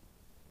 Tommy?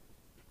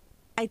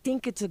 I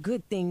think it's a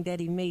good thing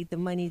that he made the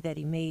money that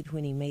he made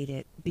when he made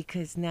it,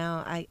 because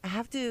now I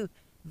have to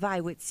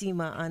vie with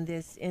Seema on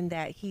this, in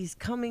that he's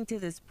coming to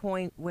this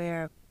point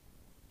where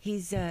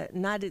he's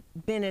not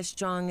been as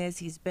strong as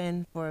he's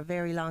been for a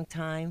very long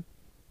time.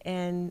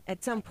 And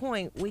at some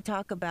point, we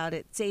talk about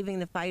it, saving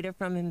the fighter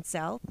from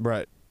himself.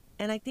 Right.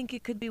 And I think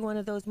it could be one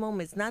of those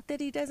moments. Not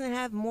that he doesn't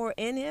have more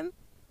in him.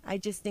 I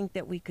just think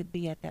that we could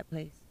be at that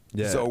place.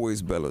 Yeah. It's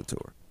always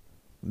Bellator.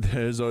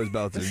 There's always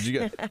Bellator.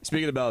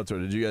 Speaking of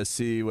Bellator, did you guys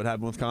see what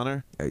happened with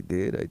Conor? I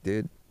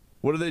did.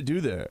 What do they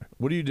do there?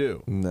 What do you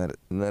do? Not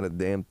a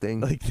damn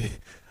thing. Like,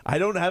 I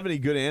don't have any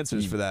good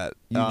answers for that.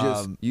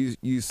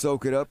 You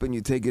soak it up and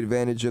you take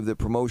advantage of the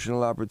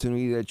promotional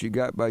opportunity that you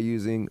got by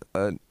using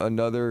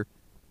the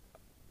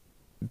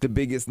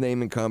biggest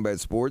name in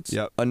combat sports.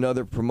 Yep.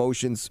 Another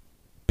promotion's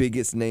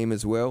biggest name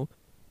as well.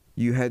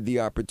 You had the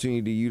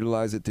opportunity to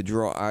utilize it to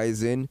draw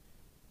eyes in.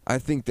 I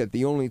think that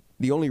the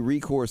only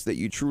recourse that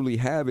you truly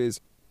have is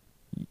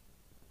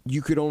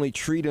you could only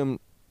treat him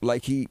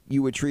like you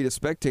would treat a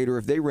spectator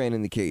if they ran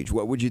in the cage.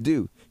 What would you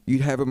do?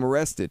 You'd have him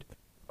arrested.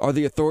 Are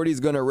the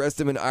authorities going to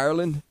arrest him in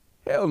Ireland?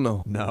 Hell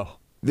no. No.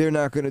 They're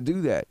not going to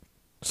do that.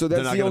 So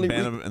that's the only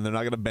ban him, and they're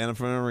not going to ban him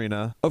from an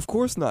arena. Of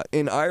course not.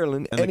 In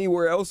Ireland,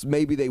 anywhere else,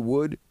 maybe they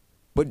would,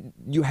 but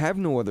you have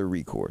no other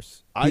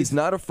recourse. He's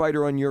not a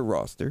fighter on your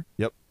roster.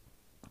 Yep.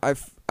 I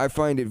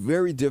find it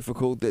very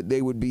difficult that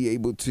they would be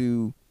able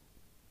to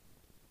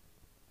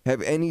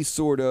have any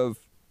sort of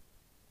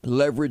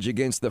leverage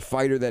against the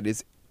fighter that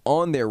is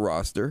on their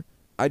roster.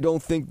 I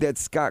don't think that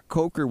Scott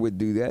Coker would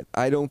do that.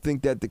 I don't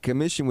think that the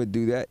commission would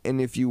do that. And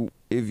if you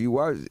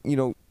are,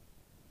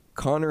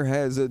 Conor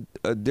has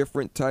a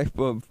different type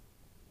of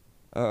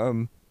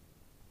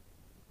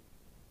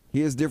he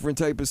has different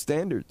type of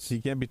standards.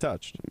 He can't be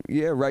touched.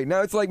 Yeah, right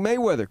now it's like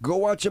Mayweather. Go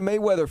watch a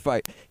Mayweather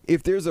fight.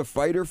 If there's a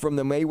fighter from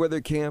the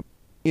Mayweather camp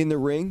in the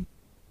ring,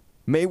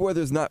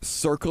 Mayweather's not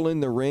circling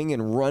the ring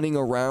and running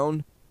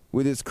around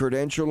with his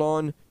credential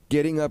on,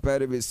 getting up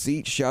out of his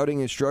seat, shouting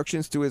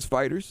instructions to his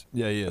fighters.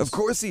 Yeah, he is. Of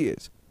course he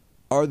is.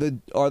 Are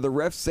the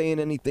refs saying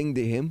anything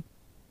to him?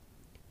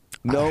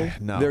 No,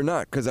 no. They're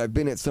not, because I've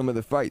been at some of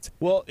the fights.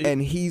 Well,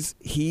 and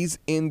he's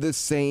in the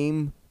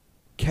same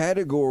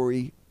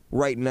category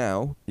right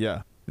now.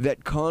 Yeah.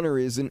 That Conor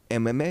is in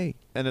MMA.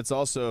 And it's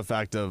also a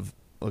fact of,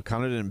 look,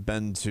 Conor didn't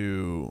bend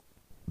to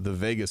the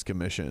Vegas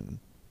Commission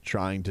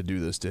trying to do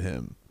this to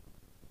him.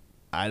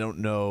 I don't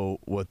know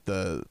what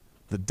the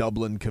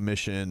Dublin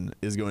Commission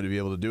is going to be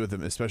able to do with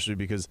him, especially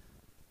because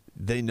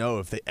they know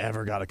if they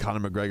ever got a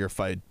Conor McGregor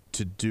fight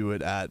to do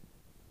it at,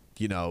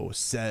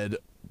 said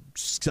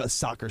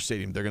soccer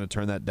stadium, they're going to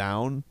turn that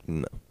down.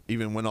 No.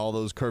 Even when all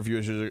those curfew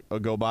issues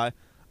go by.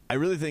 I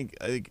really think,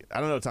 I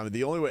don't know, Tommy,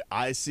 the only way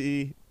I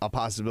see a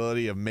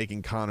possibility of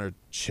making Conor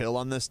chill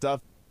on this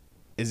stuff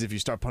is if you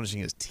start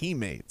punishing his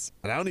teammates.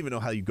 And I don't even know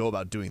how you go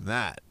about doing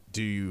that.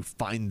 Do you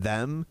find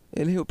them?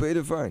 And he'll pay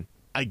the fine.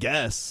 I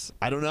guess.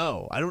 I don't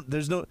know.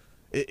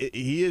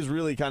 He is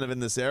really kind of in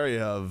this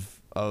area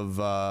of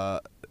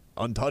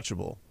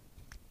untouchable.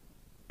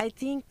 I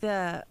think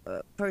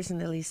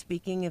personally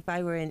speaking, if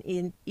I were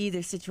in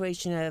either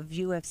situation of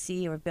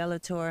UFC or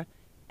Bellator,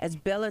 as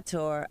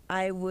Bellator,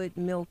 I would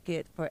milk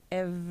it for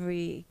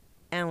every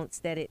ounce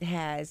that it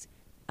has,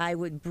 I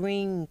would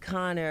bring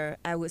Conor.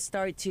 I would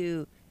start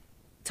to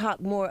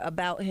talk more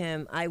about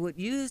him. I would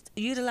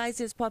utilize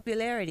his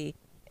popularity.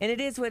 And it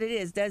is what it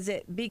is. Does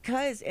it?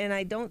 Because, and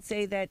I don't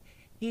say that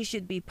he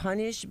should be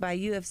punished by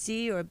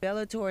UFC or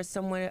Bellator or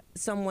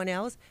someone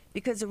else,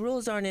 because the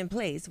rules aren't in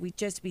place. We'd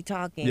just be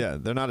talking. Yeah,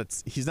 they're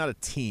not. He's not a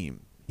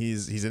team.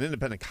 He's an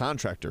independent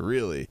contractor,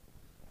 really.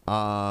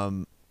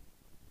 And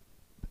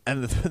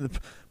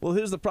well,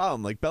 here's the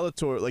problem. Like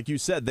Bellator, like you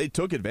said, they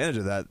took advantage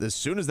of that. As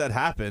soon as that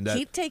happened,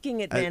 Keep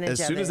taking advantage of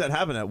it. As soon as that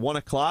happened at 1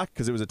 o'clock,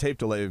 because it was a tape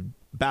delay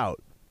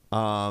bout.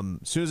 As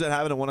soon as that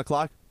happened at 1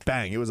 o'clock,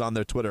 bang, it was on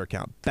their Twitter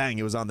account. Bang,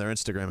 it was on their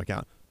Instagram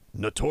account.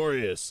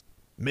 Notorious,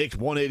 makes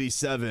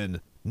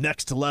 187,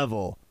 next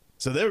level.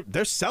 So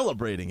they're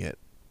celebrating it.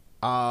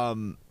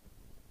 I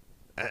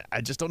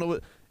just don't know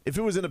what. If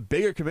it was in a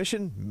bigger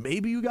commission,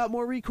 maybe you got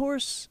more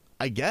recourse,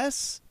 I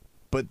guess.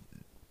 But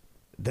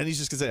then he's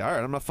just gonna say, "All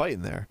right, I'm not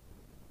fighting there."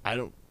 I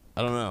don't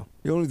know.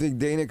 The only thing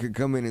Dana could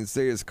come in and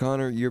say is,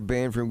 Conor, you're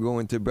banned from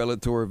going to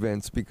Bellator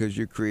events because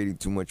you're creating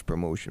too much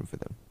promotion for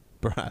them.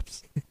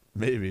 Perhaps,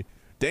 maybe.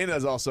 Dana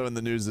is also in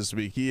the news this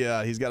week.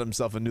 He's got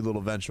himself a new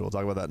little venture. We'll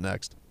talk about that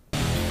next.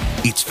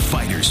 It's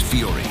Fighters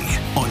Fury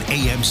on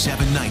AM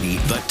 790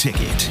 The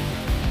Ticket.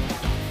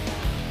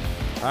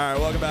 All right,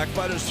 welcome back.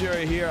 Fighters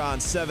Fury here on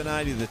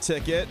 790 The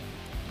Ticket.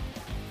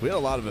 We had a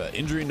lot of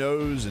injury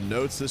news and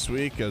notes this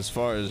week as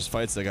far as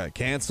fights that got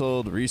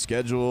canceled,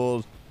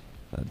 rescheduled.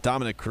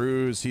 Dominic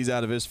Cruz, he's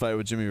out of his fight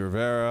with Jimmy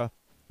Rivera.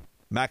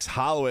 Max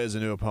Holloway is a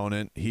new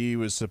opponent. He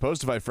was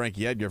supposed to fight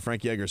Frankie Edgar.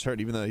 Frankie Edgar's hurt,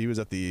 even though he was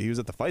at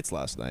the fights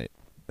last night.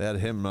 They had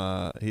him.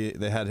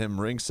 They had him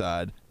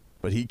ringside,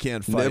 but he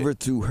can't fight. Never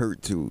too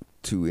hurt to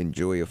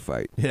enjoy a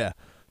fight. Yeah.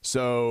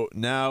 So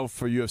now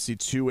for UFC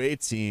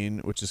 218,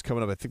 which is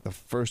coming up, I think the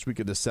first week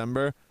of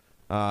December,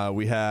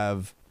 we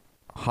have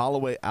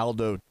Holloway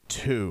Aldo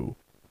 2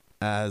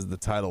 as the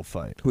title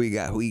fight. Who you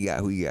got?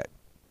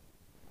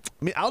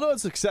 I mean, Aldo had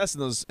success in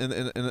those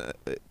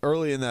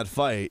early in that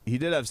fight. He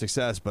did have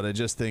success, but I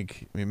just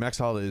think, Max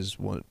Holloway is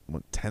what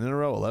 10 in a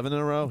row, 11 in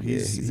a row.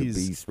 He's a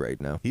beast right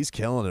now. He's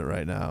killing it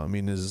right now. I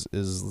mean, his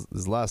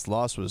last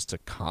loss was to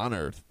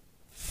Conor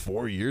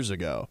 4 years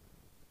ago.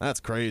 That's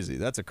crazy.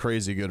 That's a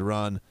crazy good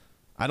run.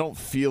 I don't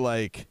feel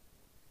like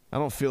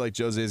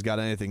Jose's got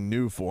anything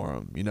new for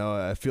him.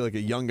 I feel like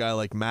a young guy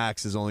like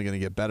Max is only going to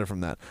get better from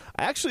that.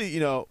 I actually,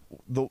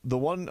 the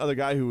one other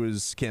guy who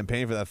was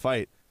campaigning for that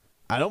fight,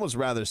 I'd almost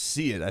rather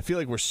see it. I feel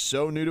like we're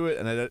so new to it,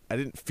 and I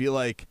didn't feel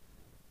like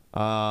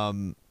I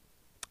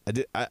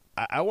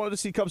wanted to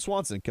see Cub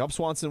Swanson. Cub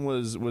Swanson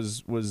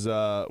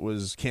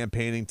was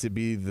campaigning to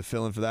be the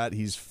fill-in for that.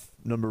 He's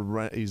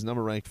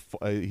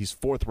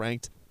fourth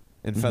ranked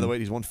in featherweight.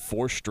 He's won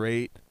 4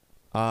 straight.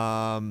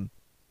 Hasn't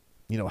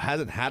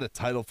had a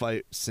title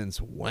fight since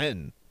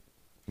when?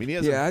 I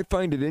mean, I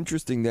find it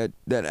interesting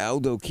that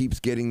Aldo keeps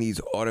getting these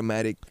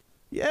automatic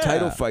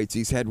title fights.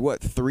 He's had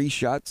 3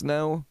 shots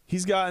now.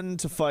 He's gotten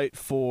to fight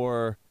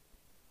for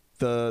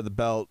the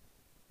belt.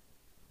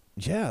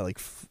 Yeah,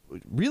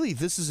 really,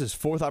 this is his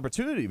 4th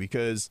opportunity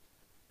because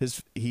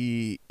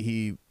he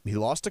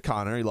lost to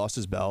Conor. He lost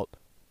his belt.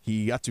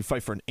 He got to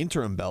fight for an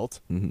interim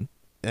belt. Mm-hmm.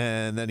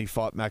 And then he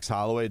fought Max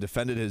Holloway,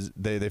 defended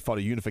they fought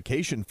a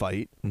unification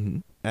fight,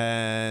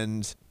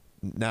 and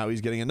now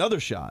he's getting another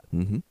shot.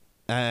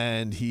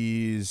 And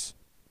he's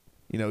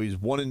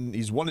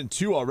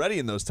 1-2 already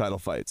in those title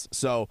fights.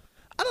 So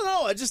I don't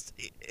know.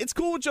 It's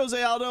cool with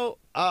Jose Aldo.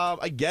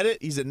 I get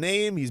it. He's a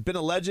name. He's been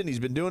a legend. He's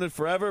been doing it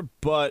forever.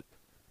 But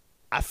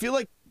I feel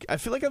like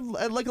I'd like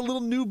a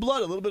little new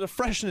blood, a little bit of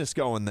freshness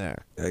going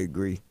there. I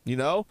agree.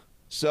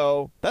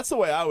 So that's the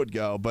way I would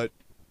go. But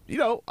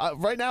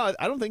right now,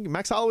 I don't think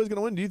Max Holloway's going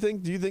to win. Do you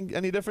think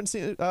any difference,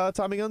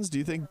 Tommy Guns? Do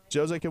you think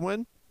Jose can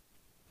win?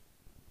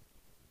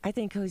 I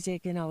think Jose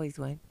can always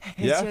win.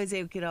 Yeah?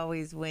 Jose can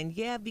always win.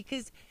 Yeah,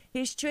 because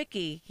he's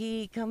tricky.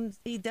 He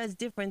does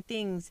different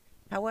things.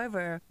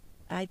 However,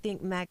 I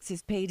think Max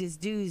has paid his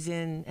dues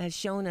and has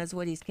shown us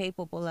what he's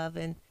capable of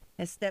and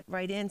has stepped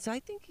right in. So I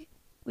think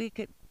we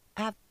could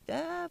have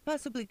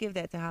possibly give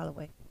that to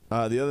Holloway.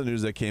 The other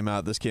news that came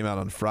out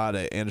on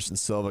Friday, Anderson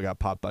Silva got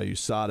popped by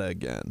USADA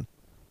again.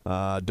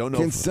 Don't know.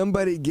 Can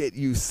somebody get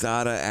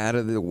USADA out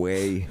of the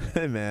way?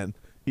 Hey, man.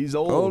 He's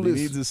old. He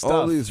needs his stuff.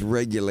 All these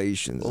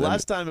regulations. Well,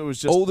 last time it was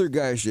just older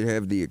guys should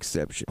have the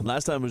exception.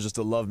 Last time it was just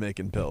a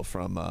love-making pill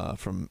from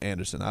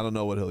Anderson. I don't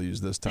know what he'll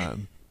use this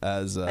time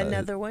as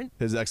another one.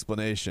 His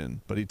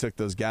explanation, but he took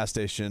those gas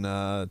station.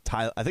 I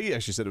think he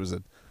actually said it was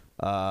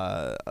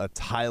a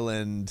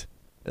Thailand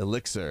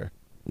elixir.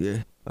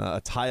 Yeah, a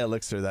Thai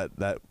elixir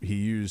that he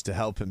used to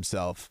help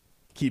himself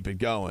keep it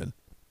going,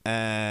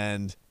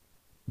 and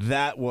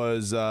that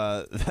was.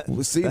 Well,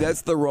 see,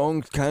 that's the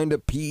wrong kind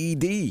of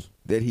PED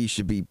that he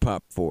should be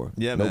popped for.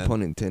 Yeah, no man.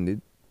 pun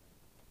intended.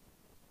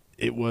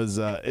 It was.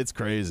 It's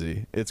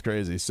crazy. It's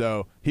crazy.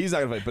 So he's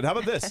not gonna fight. But how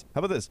about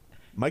this?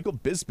 Michael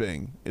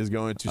Bisping is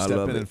going to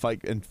step in and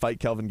fight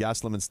Kelvin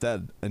Gastelum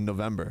instead in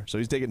November. So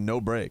he's taking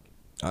no break.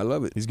 I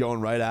love it. He's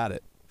going right at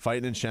it,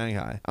 fighting in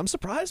Shanghai. I'm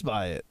surprised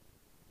by it.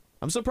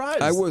 I'm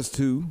surprised. I was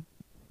too,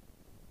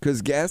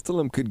 because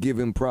Gastelum could give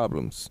him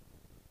problems,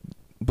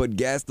 but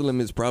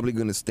Gastelum is probably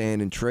going to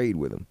stand and trade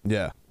with him.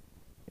 Yeah.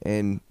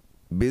 And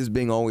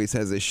Bisping always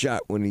has a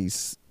shot when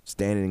he's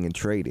standing and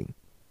trading.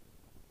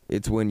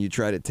 It's when you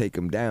try to take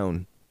him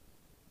down,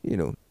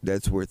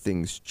 that's where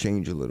things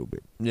change a little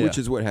bit, which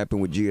is what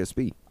happened with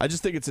GSP. I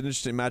just think it's an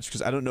interesting match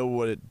because I don't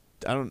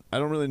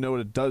really know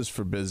what it does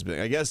for Bisping.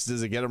 I guess,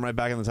 does it get him right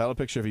back in the title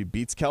picture if he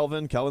beats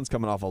Kelvin? Kelvin's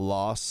coming off a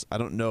loss. I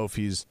don't know if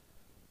he's.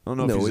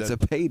 No, it's a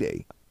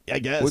payday. I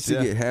guess. What's he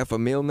get?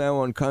 $500,000 now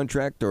on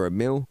contract or $1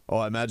 million? Oh,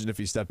 I imagine if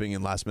he's stepping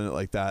in last minute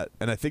like that,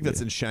 and I think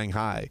that's in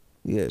Shanghai.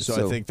 Yeah.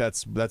 So I think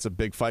that's a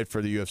big fight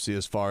for the UFC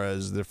as far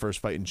as their first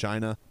fight in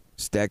China.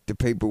 Stack the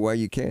paper while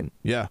you can.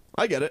 Yeah,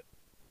 I get it.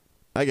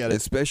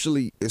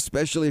 Especially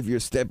if you're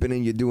stepping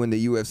in, you're doing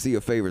the UFC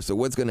a favor. So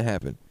what's going to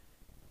happen?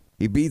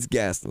 He beats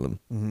Gastelum.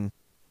 Mm-hmm.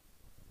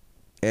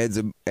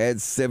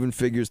 Adds 7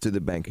 figures to the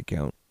bank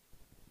account.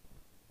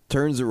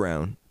 Turns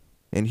around,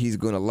 and he's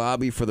going to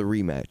lobby for the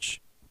rematch.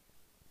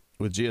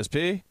 With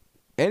GSP?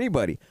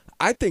 Anybody.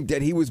 I think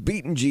that he was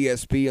beating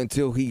GSP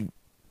until he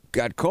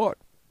got caught.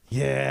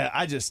 Yeah,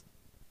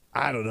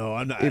 I don't know.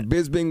 I'm not. If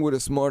Bisping would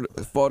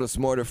have fought a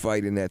smarter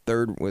fight in that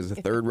third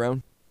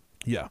round?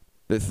 Yeah.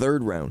 The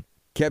third round.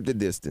 Kept the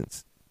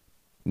distance.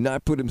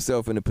 Not put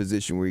himself in a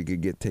position where he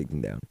could get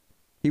taken down.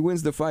 He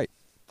wins the fight.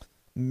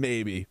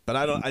 Maybe, but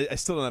I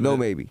still don't have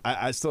maybe.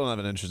 I still don't have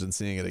an interest in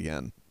seeing it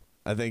again.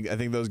 I think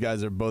those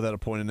guys are both at a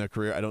point in their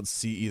career. I don't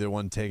see either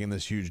one taking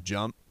this huge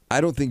jump. I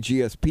don't think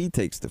GSP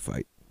takes the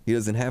fight. He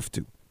doesn't have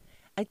to.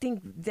 I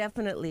think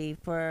definitely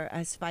for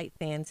us fight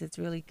fans, it's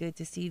really good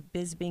to see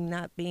Bisping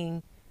not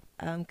being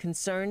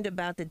concerned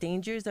about the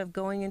dangers of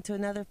going into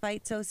another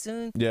fight so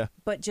soon. Yeah.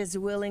 But just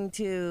willing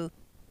to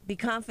be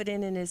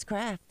confident in his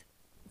craft.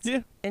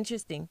 Yeah.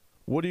 Interesting.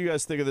 What do you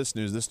guys think of this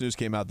news? This news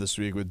came out this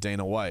week with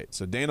Dana White.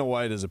 So Dana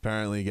White is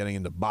apparently getting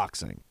into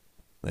boxing.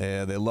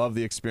 They love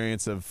the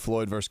experience of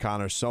Floyd versus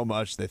Conor so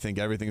much. They think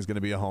everything's going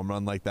to be a home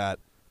run like that.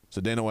 So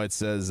Dana White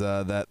says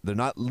that they're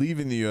not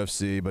leaving the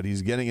UFC, but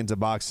he's getting into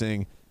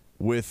boxing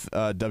with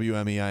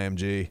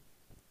WME-IMG,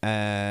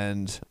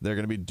 and they're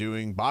going to be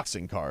doing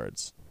boxing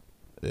cards.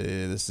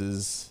 This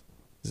is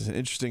an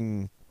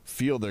interesting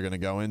field they're going to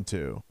go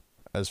into.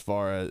 As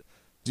far as,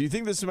 do you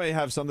think this might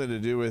have something to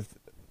do with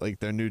like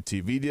their new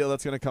TV deal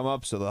that's going to come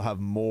up, so they'll have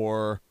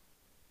more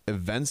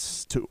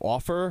events to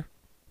offer?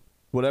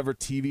 Whatever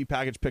TV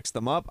package picks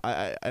them up.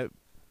 I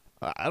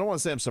don't want to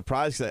say I'm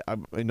surprised because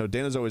I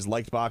Dana's always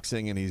liked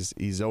boxing, and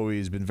he's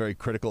always been very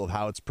critical of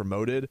how it's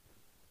promoted.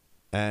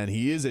 And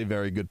he is a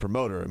very good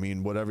promoter. I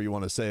mean, whatever you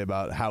want to say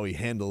about how he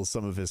handles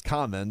some of his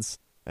comments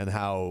and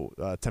how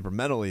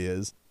temperamental he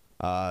is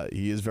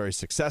very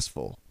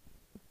successful.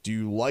 Do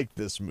you like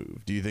this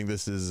move? Do you think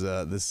this is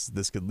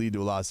this could lead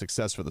to a lot of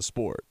success for the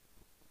sport?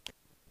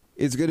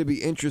 It's going to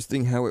be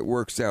interesting how it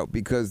works out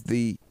because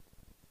the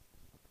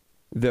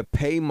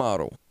pay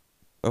model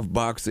of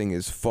boxing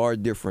is far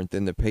different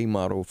than the pay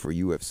model for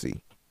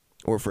UFC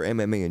or for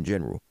MMA in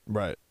general.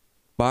 Right.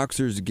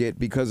 Boxers get,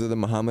 because of the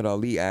Muhammad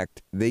Ali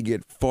Act, they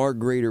get far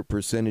greater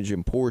percentage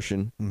and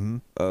portion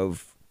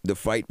of the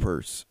fight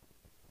purse.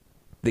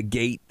 The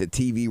gate, the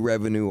TV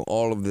revenue,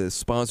 all of the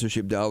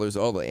sponsorship dollars,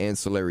 all the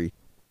ancillary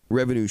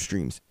revenue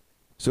streams.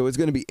 So it's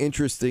going to be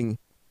interesting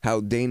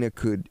how Dana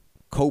could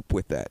cope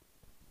with that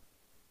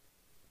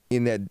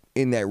in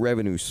that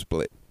revenue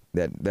split,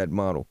 that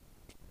model.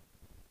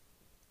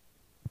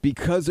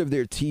 Because of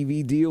their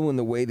TV deal and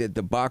the way that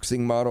the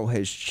boxing model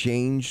has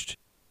changed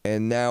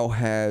and now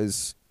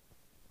has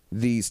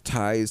these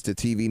ties to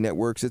TV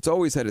networks. It's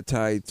always had a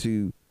tie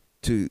to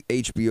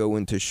HBO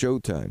and to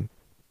Showtime,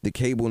 the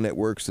cable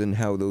networks, and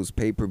how those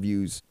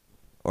pay-per-views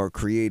are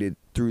created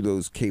through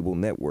those cable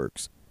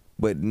networks.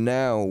 But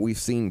now we've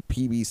seen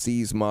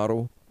PBC's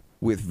model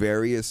with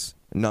various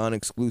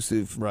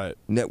non-exclusive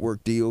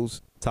network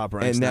deals. Top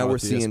ranks, and now we're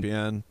with seeing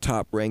ESPN.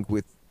 Top rank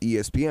with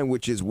ESPN,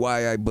 which is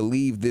why I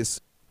believe this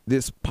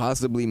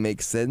possibly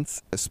makes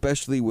sense,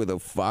 especially with a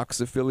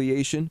Fox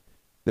affiliation.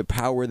 The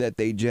power that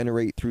they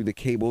generate through the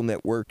cable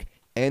network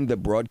and the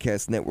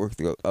broadcast network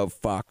of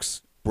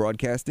Fox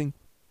Broadcasting,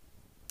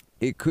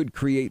 it could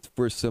create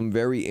for some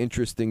very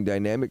interesting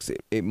dynamics.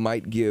 It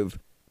might give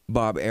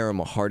Bob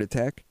Arum a heart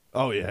attack.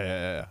 Oh,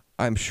 yeah.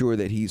 I'm sure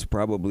that he's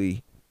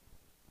probably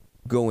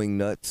going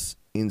nuts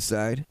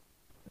inside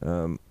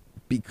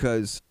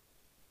because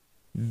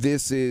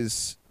this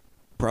is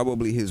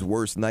probably his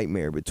worst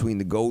nightmare, between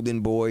the Golden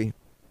Boy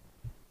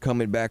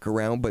coming back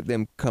around, but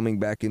them coming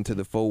back into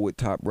the fold with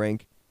Top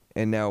Rank,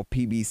 and now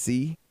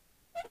PBC.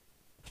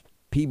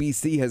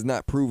 PBC has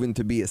not proven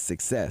to be a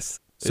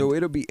success, so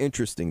it'll be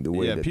interesting the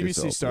way that this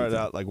all PBC started plays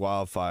out like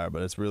wildfire,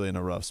 but it's really in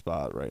a rough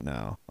spot right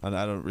now. And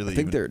I don't really. I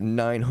think they're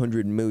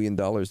 $900 million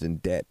in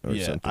debt or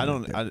something.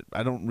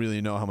 I don't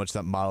really know how much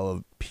that model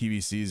of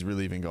PBC is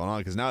really even going on,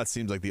 because now it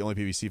seems like the only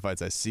PBC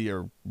fights I see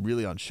are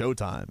really on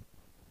Showtime.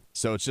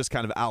 So it's just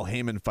kind of Al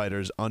Heyman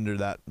fighters under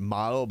that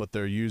model, but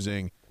they're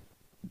using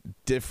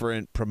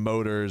different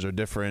promoters or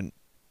different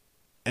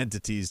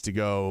entities to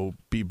go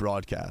be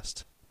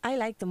broadcast. I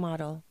like the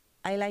model.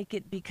 I like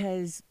it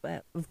because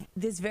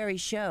this very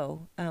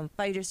show,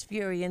 Fighters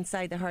Fury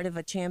Inside the Heart of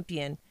a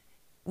Champion,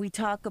 we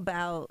talk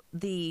about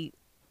the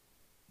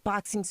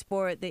boxing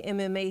sport, the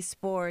MMA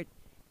sport,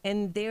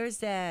 and there's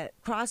that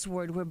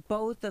crossword where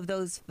both of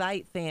those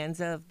fight fans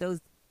of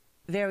those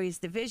various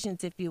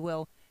divisions, if you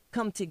will,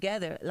 come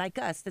together. Like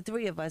us, the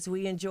three of us,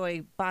 we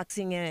enjoy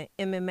boxing and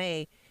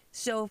MMA.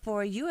 So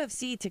for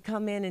UFC to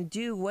come in and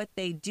do what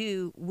they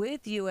do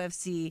with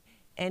UFC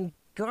and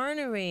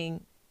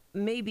garnering,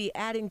 maybe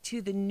adding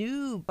to the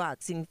new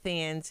boxing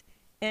fans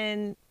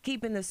and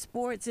keeping the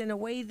sports in a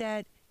way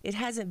that it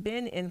hasn't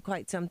been in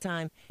quite some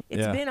time.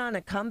 It's been on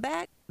a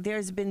comeback.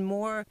 There's been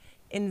more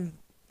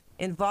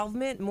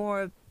involvement,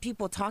 more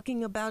people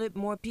talking about it,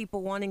 more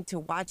people wanting to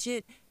watch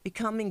it,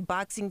 becoming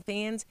boxing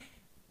fans.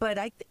 But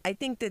I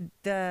think that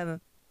the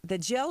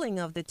gelling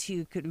of the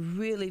two could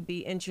really be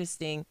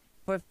interesting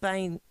for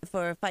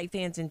fight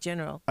fans in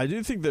general. I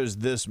do think there's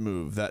this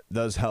move that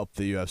does help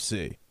the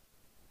UFC.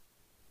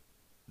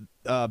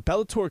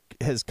 Bellator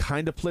has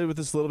kind of played with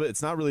this a little bit.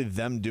 It's not really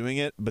them doing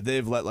it, but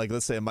they've let, like,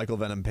 let's say a Michael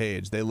Venom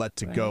Page, they let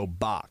to go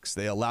box.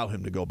 They allow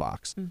him to go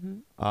box.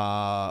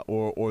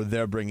 Or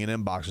they're bringing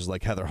in boxers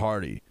like Heather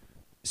Hardy.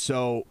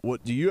 So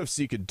what the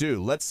UFC could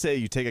do, let's say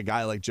you take a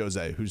guy like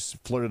Jose, who's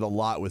flirted a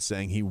lot with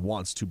saying he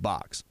wants to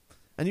box,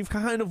 and you've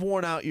kind of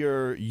worn out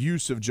your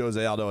use of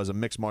Jose Aldo as a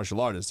mixed martial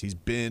artist. He's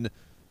been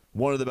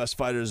one of the best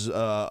fighters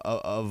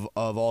of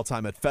all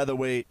time at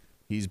featherweight.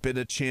 He's been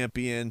a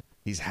champion.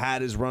 He's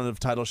had his run of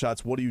title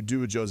shots. What do you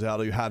do with Jose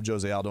Aldo? You have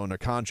Jose Aldo under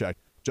contract.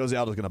 Jose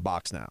Aldo's going to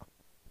box now.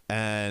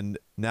 And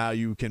now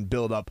you can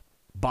build up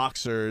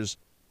boxers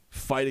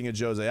fighting a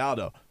Jose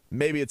Aldo.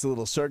 Maybe it's a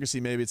little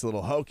circusy, maybe it's a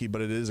little hokey,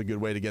 but it is a good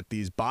way to get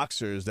these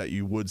boxers that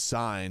you would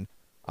sign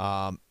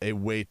a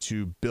way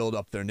to build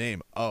up their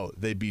name. Oh,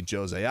 they beat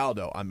Jose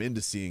Aldo. I'm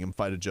into seeing him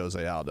fight a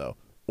Jose Aldo.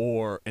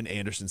 Or an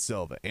Anderson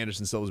Silva.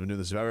 Anderson Silva's been doing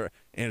this forever.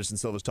 Anderson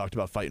Silva's talked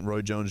about fighting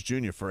Roy Jones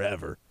Jr.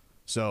 forever.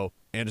 So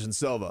Anderson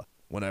Silva,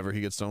 whenever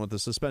he gets done with the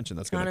suspension,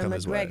 that's going to come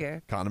his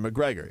way. Conor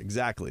McGregor,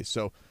 exactly.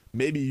 So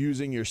maybe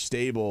using your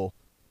stable,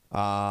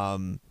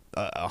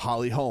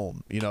 Holly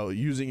Holm,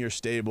 using your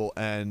stable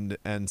and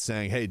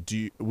saying,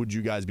 hey, would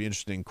you guys be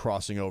interested in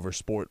crossing over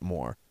sport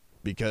more?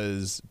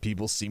 Because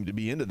people seem to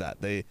be into that.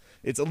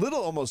 It's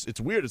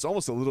weird. It's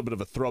almost a little bit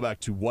of a throwback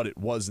to what it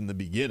was in the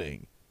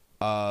beginning.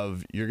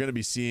 You're going to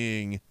be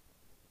seeing,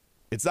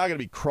 it's not going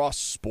to be cross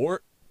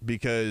sport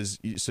because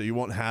you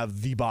won't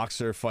have the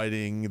boxer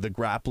fighting the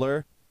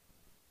grappler,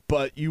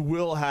 but you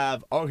will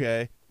have,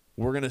 okay,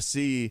 we're going to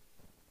see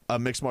a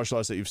mixed martial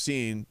artist that you've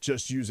seen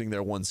just using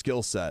their one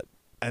skill set,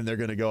 and they're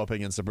going to go up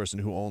against a person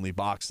who only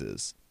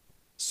boxes.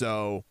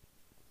 So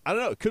I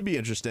don't know. It could be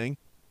interesting,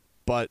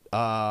 but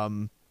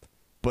the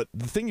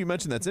thing you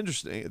mentioned that's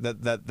interesting,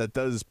 that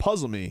does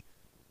puzzle me,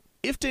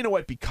 if Dana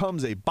White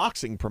becomes a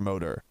boxing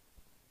promoter,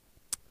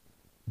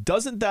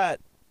 doesn't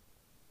that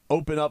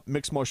open up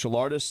mixed martial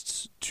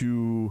artists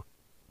to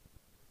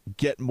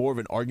get more of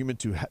an argument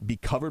to be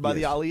covered by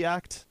the Ali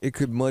Act? It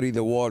could muddy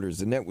the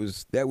waters, and that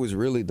was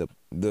really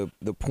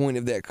the point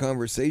of that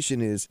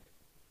conversation, is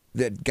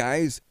that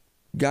guys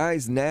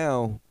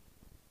now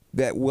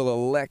that will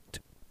elect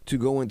to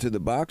go into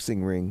the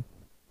boxing ring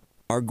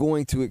are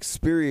going to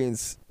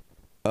experience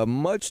a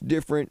much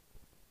different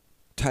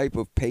type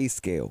of pay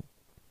scale.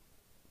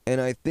 And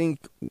I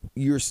think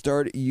you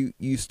start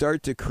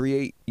to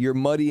create, you're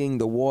muddying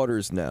the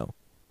waters now.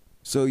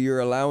 So you're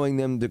allowing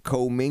them to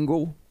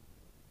commingle,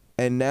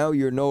 and now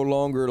you're no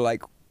longer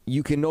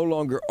you can no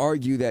longer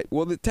argue that,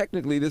 well,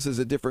 technically this is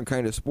a different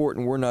kind of sport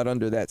and we're not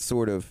under that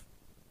sort of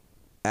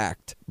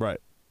act. Right.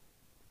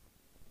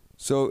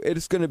 So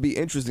it's going to be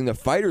interesting. The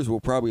fighters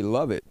will probably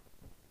love it.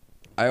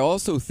 I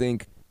also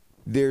think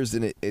there's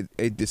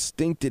a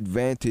distinct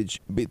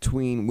advantage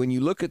between, when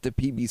you look at the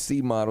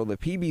PBC model, the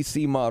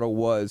PBC model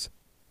was,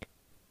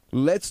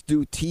 let's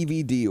do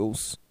TV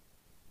deals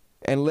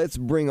and let's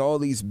bring all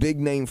these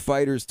big name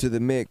fighters to the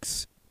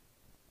mix,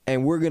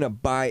 and we're going to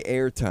buy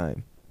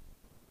airtime.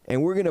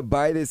 And we're going to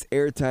buy this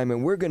airtime,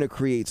 and we're going to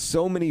create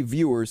so many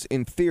viewers,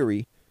 in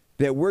theory,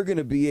 that we're going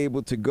to be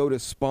able to go to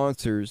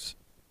sponsors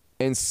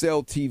and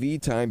sell TV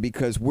time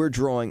because we're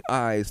drawing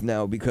eyes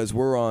now because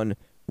we're on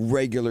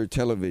regular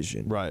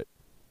television. Right.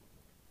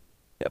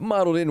 That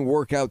model didn't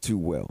work out too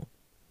well.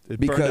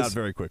 It burned out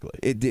very quickly.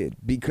 It did,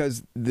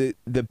 because the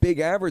big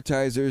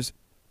advertisers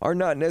are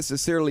not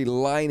necessarily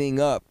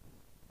lining up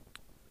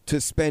to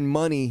spend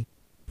money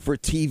for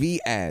TV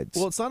ads.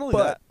 Well, it's not only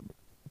that,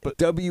 but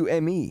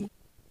WME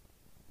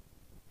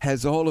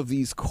has all of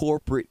these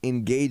corporate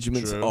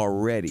engagements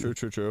already.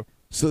 True.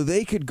 So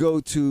they could go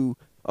to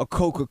a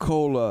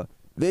Coca-Cola,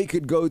 they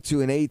could go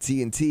to an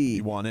AT&T,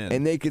 You want in.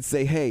 and they could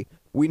say, hey,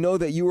 we know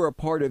that you are a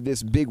part of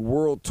this big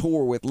world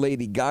tour with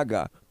Lady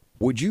Gaga.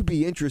 Would you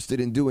be interested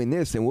in doing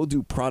this? And we'll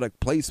do product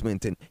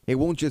placement, and it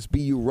won't just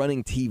be you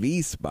running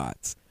TV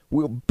spots.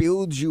 We'll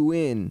build you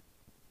in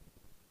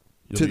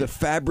to the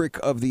fabric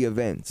of the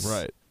events.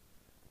 Right.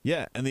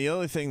 Yeah, and the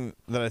other thing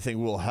that I think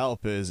will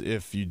help is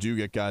if you do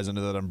get guys under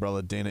that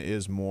umbrella, Dana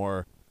is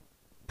more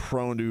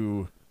prone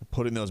to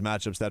putting those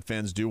matchups that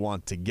fans do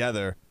want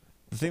together.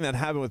 The thing that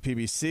happened with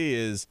PBC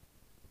is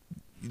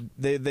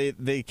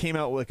they came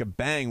out like a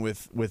bang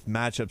with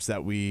matchups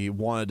that we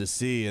wanted to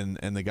see and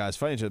the guys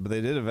fighting each other, but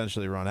they did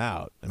eventually run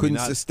out. Couldn't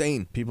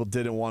sustain. People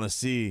didn't want to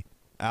see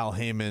Al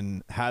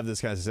Heyman have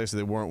this kind of success, so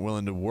they weren't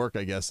willing to work,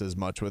 I guess, as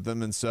much with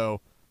him. And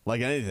so,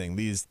 like anything,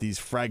 these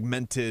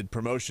fragmented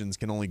promotions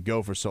can only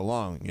go for so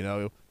long. You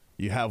know,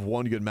 you have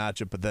one good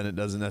matchup, but then it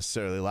doesn't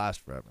necessarily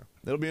last forever.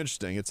 It'll be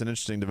interesting. It's an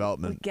interesting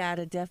development. We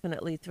gotta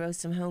definitely throw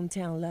some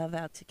hometown love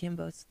out to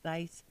Kimbo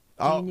Slice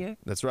Jr.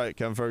 That's right,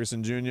 Kevin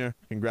Ferguson Jr.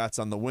 Congrats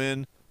on the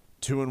win.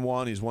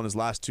 2-1. He's won his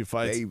last 2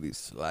 fights. Baby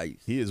Slice.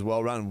 He is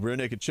well-rounded. Rear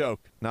naked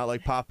choke. Not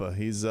like Papa.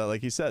 He's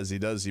like he says. He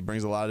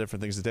brings a lot of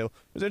different things to the table.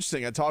 It was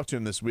interesting. I talked to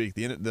him this week.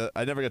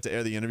 I never got to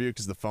air the interview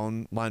because the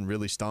phone line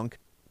really stunk.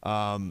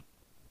 What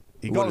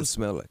did it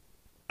smell like?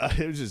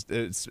 It was just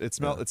it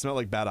smelled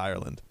like bad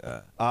Ireland.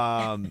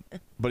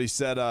 But he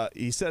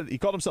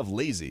called himself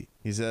lazy.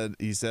 He said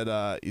he's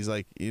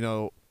like, you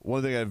know,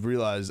 one thing I've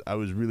realized, I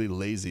was really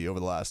lazy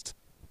over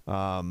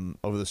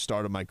the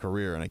start of my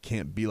career, and I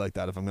can't be like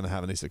that if I'm going to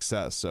have any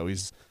success. So he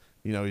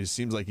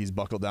seems like he's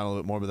buckled down a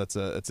little bit more, but it's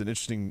an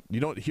interesting. You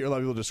don't hear a lot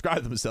of people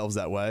describe themselves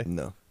that way.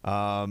 No.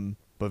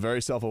 But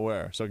very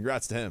self-aware. So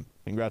congrats to him.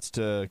 Congrats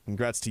to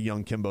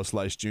young Kimbo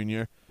Slice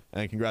Jr.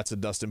 and congrats to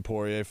Dustin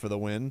Poirier for the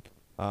win.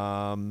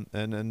 And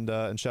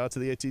shout out to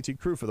the ATT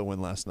crew for the win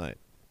last night.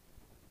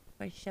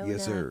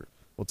 Yes, sir.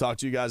 We'll talk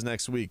to you guys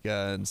next week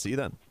and see you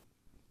then.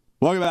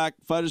 Welcome back.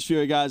 Fighters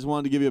Fury, guys.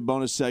 Wanted to give you a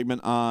bonus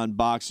segment on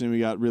boxing. We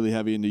got really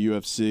heavy into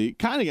UFC.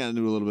 Kind of got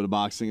into a little bit of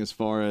boxing as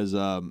far as,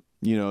 the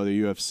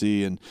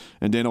UFC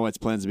and Dana White's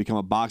plans to become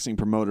a boxing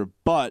promoter.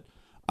 But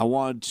I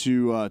wanted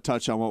to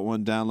touch on what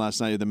went down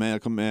last night. The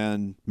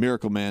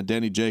Miracle Man,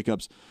 Danny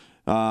Jacobs.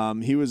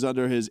 He was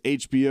under his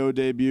HBO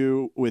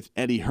debut with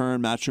Eddie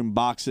Hearn, Matchroom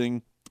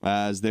Boxing,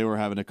 as they were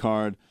having a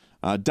card.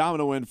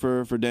 Dominant win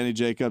for Danny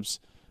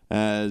Jacobs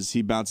as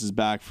he bounces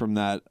back from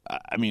that.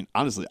 I mean,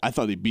 honestly, I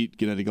thought he beat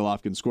Gennady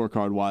Golovkin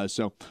scorecard-wise,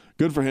 so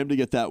good for him to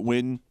get that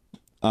win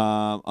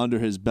under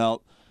his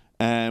belt.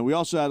 And we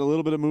also had a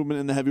little bit of movement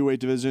in the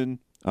heavyweight division.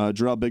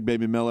 Jarrell Big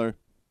Baby Miller,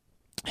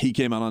 he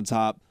came out on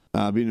top,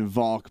 beating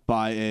Volk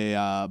by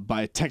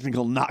a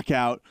technical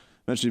knockout.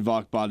 Eventually,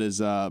 Volk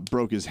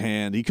broke his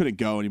hand. He couldn't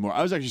go anymore.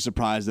 I was actually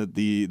surprised that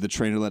the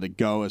trainer let it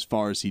go as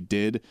far as he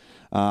did.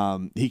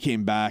 He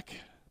came back.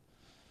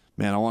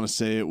 Man, I want to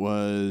say it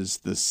was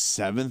the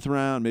 7th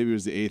round. Maybe it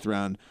was the 8th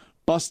round.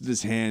 Busted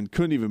his hand.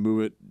 Couldn't even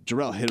move it.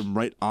 Jarrell hit him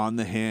right on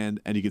the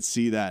hand, and you could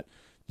see that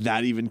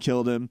even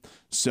killed him.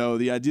 So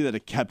the idea that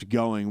it kept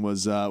going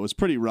was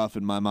pretty rough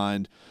in my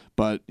mind.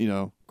 But, you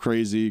know,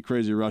 crazy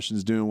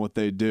Russians doing what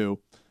they do.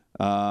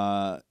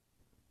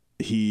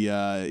 He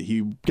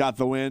got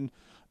the win.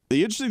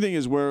 The interesting thing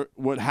is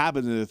what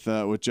happened with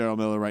Jarrell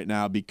Miller right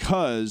now,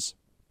 because,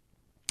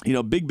 you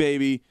know, Big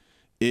Baby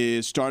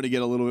is starting to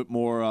get a little bit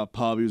more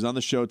pub. He was on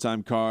the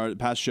Showtime card,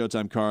 past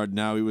Showtime card.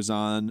 Now he was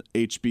on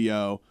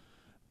HBO,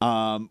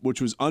 which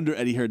was under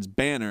Eddie Hearn's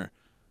banner.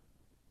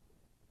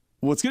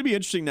 What's going to be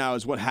interesting now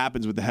is what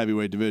happens with the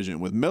heavyweight division.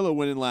 With Miller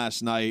winning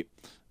last night,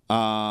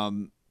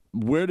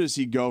 where does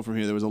he go from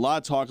here? There was a lot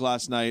of talk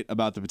last night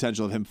about the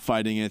potential of him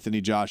fighting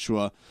Anthony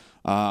Joshua.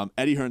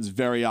 Eddie Hearn's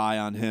very high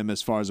on him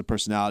as far as the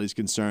personality is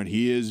concerned.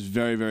 He is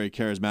very, very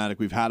charismatic.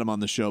 We've had him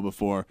on the show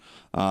before.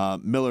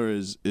 Miller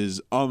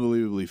is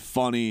unbelievably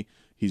funny.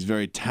 He's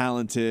very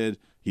talented.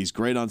 He's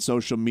great on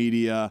social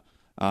media.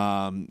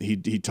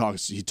 He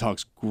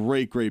talks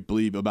great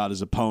bleep about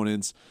his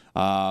opponents.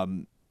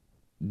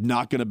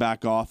 Not going to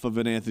back off of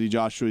an Anthony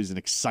Joshua. He's an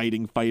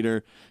exciting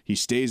fighter. He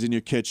stays in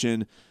your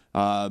kitchen.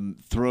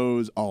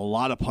 Throws a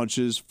lot of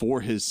punches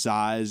for his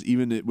size,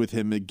 even with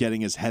him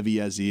getting as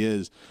heavy as he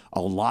is. A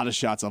lot of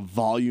shots, a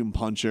volume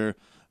puncher.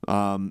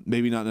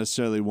 Maybe not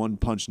necessarily one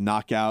punch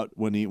knockout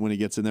when he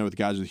gets in there with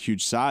guys with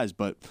huge size,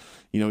 but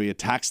you know, he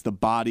attacks the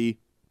body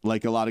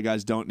like a lot of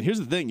guys don't. And here's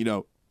the thing, you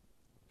know,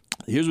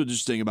 here's what's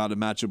interesting about a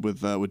matchup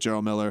with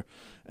Jarrell Miller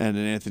and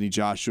an Anthony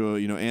Joshua.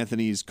 You know,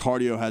 Anthony's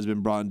cardio has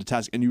been brought into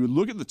task, and you would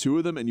look at the two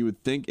of them and you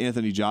would think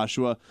Anthony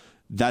Joshua,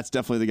 that's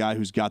definitely the guy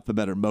who's got the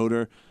better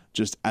motor,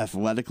 just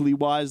athletically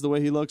wise, the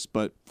way he looks.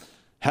 But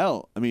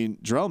hell, I mean,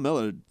 Jarrell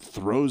Miller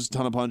throws a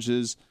ton of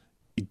punches.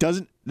 He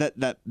doesn't,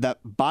 that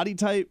body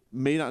type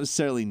may not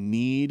necessarily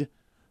need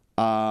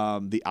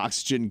the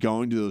oxygen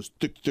going to those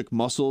thick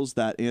muscles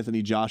that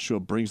Anthony Joshua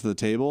brings to the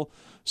table.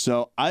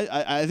 So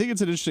I think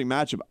it's an interesting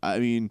matchup. I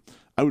mean,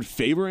 I would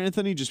favor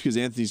Anthony just because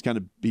Anthony's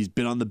he's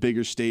been on the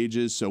bigger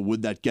stages. So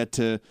would that get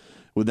to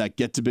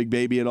Big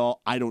Baby at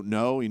all? I don't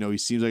know. You know, he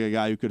seems like a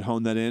guy who could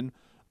hone that in.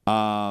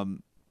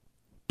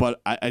 But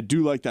I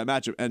do like that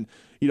matchup. And,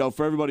 you know,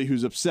 for everybody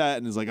who's upset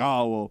and is like,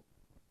 oh, well,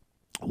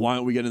 why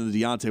aren't we getting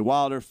the Deontay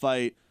Wilder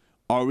fight?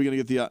 Are we going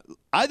to get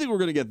I think we're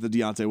going to get the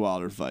Deontay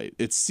Wilder fight.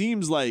 It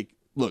seems like,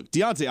 look,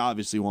 Deontay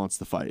obviously wants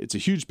the fight. It's a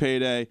huge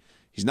payday.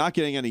 He's not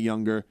getting any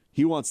younger.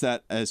 He wants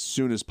that as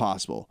soon as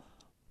possible.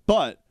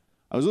 But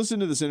I was listening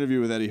to this interview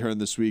with Eddie Hearn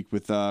this week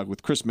with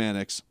Chris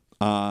Mannix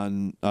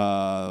on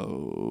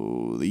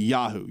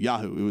Yahoo.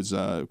 It was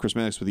Chris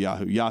Mannix with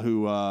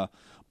Yahoo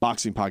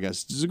boxing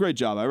podcast. It's a great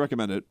job. I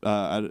recommend it.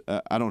 I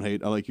don't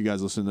hate. I like you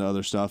guys listening to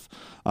other stuff.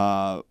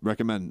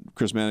 Recommend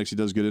Chris Mannix. He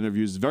does good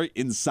interviews. Very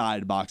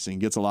inside boxing.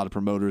 Gets a lot of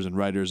promoters and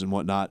writers and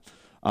whatnot.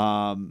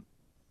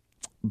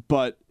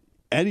 But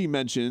Eddie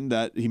mentioned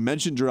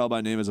Jarrell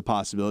by name as a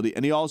possibility,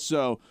 and he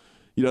also,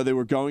 they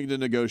were going into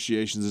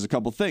negotiations. There's a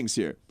couple things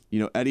here.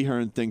 Eddie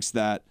Hearn thinks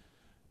that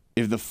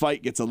if the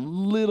fight gets a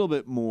little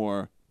bit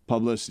more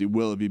publicity,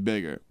 will it be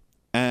bigger?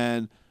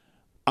 And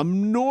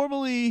I'm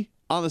normally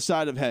on the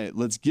side of, hey,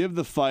 let's give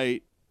the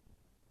fight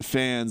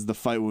fans the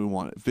fight we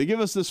want. If they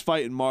give us this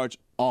fight in March,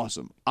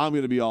 awesome. I'm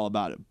going to be all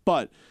about it.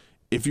 But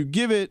if you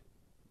give it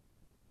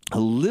a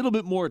little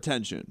bit more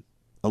attention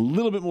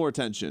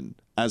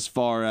as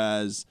far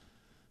as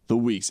the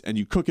weeks, and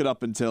you cook it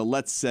up until,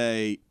 let's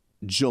say,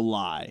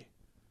 July,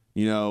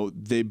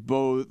 they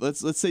both,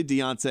 let's say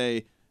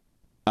Deontay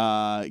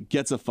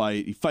gets a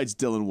fight. He fights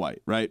Dylan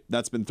White, right?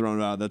 That's been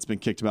thrown out. That's been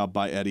kicked about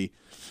by Eddie.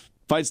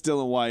 Fights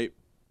Dylan White,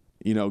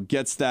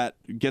 gets that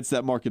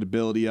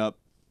marketability up,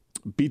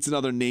 beats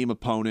another name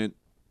opponent,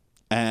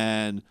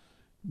 and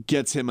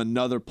gets him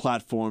another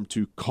platform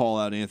to call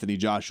out Anthony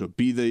Joshua.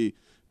 Be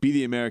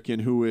the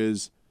American who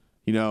is,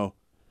 be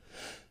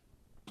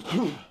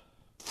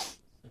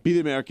the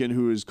American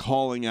who is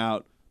calling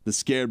out the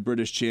scared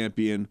British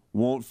champion,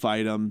 won't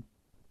fight him,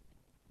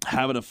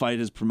 having to fight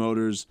his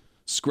promoters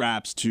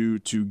scraps to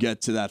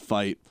get to that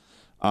fight.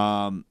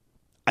 I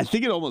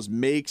think it would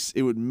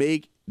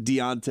make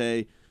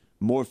Deontay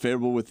more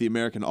favorable with the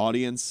American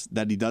audience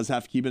that he does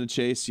have to keep in a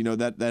chase.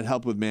 That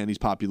helped with Manny's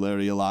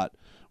popularity a lot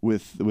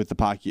with the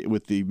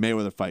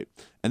Mayweather fight.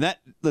 And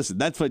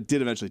that fight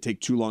did eventually take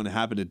too long to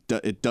happen.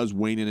 It does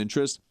wane in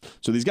interest.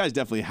 So these guys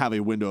definitely have a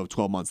window of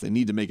 12 months. They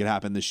need to make it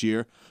happen this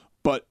year.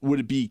 But would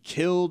it be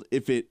killed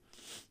if it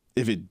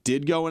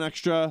did go an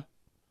extra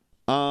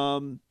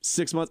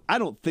 6 months? I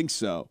don't think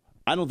so.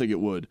 I don't think it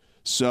would.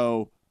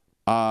 So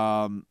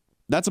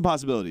that's a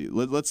possibility.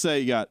 Let's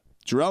say you got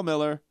Jarrell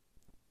Miller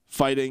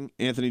fighting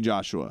Anthony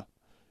Joshua.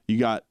 You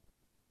got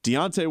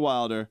Deontay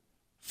Wilder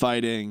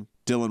fighting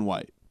Dylan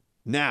White.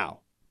 Now,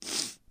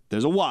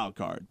 there's a wild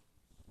card.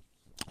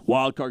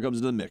 Wild card comes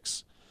into the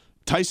mix.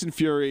 Tyson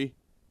Fury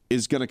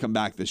is going to come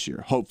back this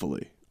year,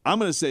 hopefully. I'm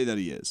going to say that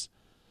he is.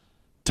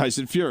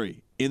 Tyson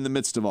Fury, in the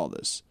midst of all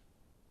this,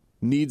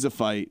 needs a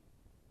fight.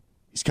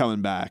 He's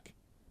coming back.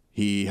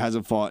 He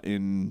hasn't fought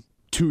in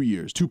 2+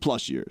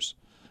 years.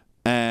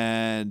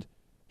 And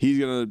he's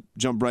going to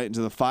jump right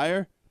into the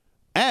fire.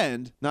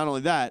 And not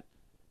only that,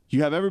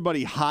 you have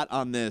everybody hot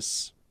on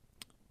this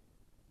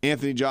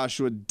Anthony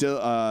Joshua,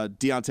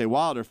 Deontay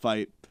Wilder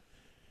fight.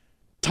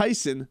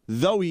 Tyson,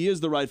 though he is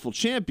the rightful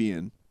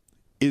champion,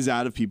 is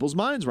out of people's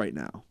minds right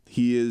now.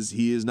 He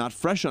is not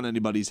fresh on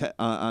anybody's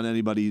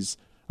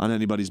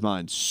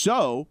mind.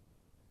 So,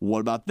 what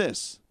about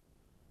this?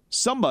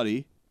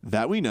 Somebody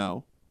that we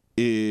know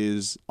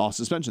is off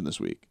suspension this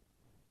week.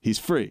 He's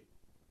free.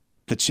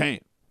 The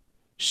champ,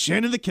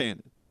 Shannon the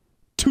Cannon,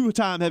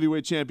 2-time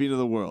heavyweight champion of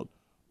the world.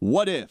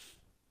 What if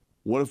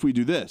we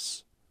do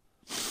this?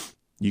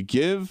 You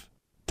give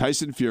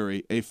Tyson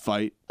Fury a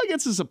fight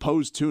against a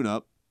supposed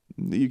tune-up.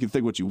 You can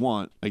think what you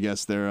want. I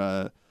guess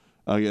they're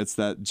against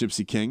that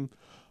Gypsy King.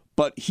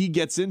 But he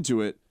gets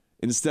into it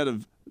instead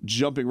of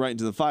jumping right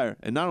into the fire.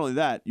 And not only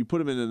that, you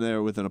put him in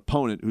there with an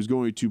opponent who's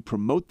going to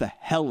promote the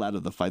hell out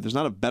of the fight. There's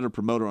not a better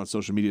promoter on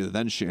social media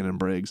than Shannon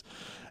Briggs.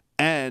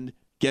 And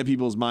get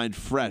people's mind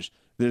fresh.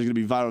 There's going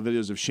to be viral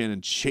videos of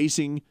Shannon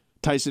chasing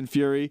Tyson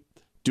Fury,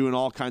 doing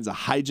all kinds of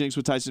hijinks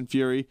with Tyson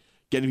Fury,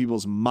 getting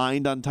people's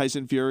mind on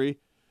Tyson Fury.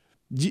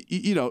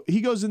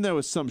 He goes in there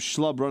with some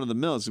schlub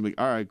run-of-the-mill. It's going to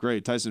be, all right,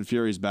 great, Tyson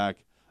Fury's back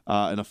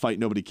in a fight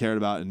nobody cared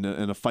about and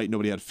a fight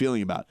nobody had a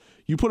feeling about.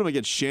 You put him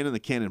against Shannon the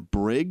Cannon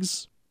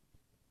Briggs.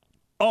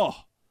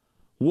 Oh,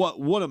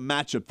 what a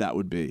matchup that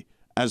would be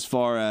as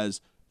far as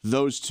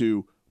those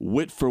two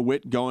wit for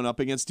wit going up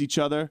against each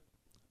other.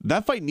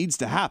 That fight needs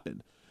to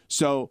happen.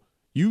 So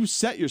you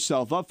set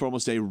yourself up for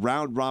almost a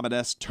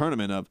round-robin-esque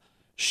tournament of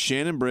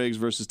Shannon Briggs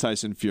versus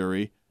Tyson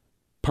Fury,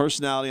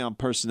 personality on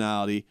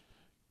personality,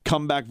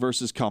 comeback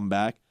versus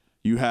comeback.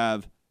 You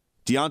have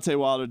Deontay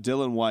Wilder,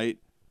 Dylan White,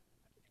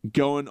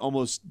 going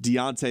almost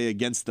Deontay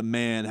against the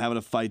man, having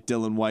to fight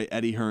Dylan White,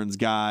 Eddie Hearn's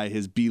guy,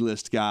 his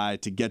B-list guy,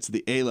 to get to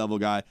the A-level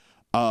guy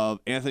of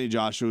Anthony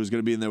Joshua, who's going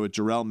to be in there with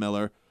Jarrell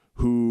Miller,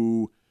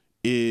 who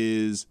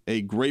is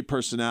a great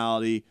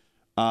personality,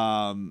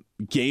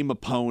 game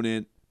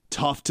opponent,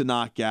 tough to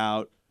knock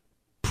out,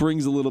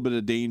 brings a little bit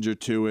of danger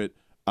to it,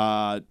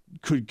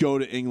 could go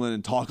to England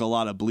and talk a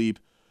lot of bleep.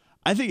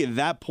 I think at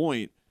that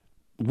point,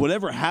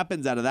 whatever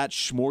happens out of that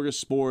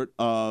smorgasbord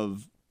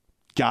of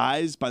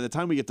guys, by the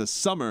time we get to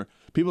summer,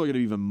 people are going to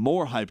be even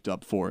more hyped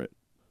up for it.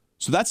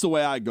 So that's the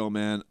way I'd go,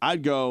 man.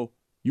 I'd go,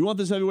 you want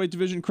this heavyweight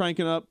division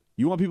cranking up?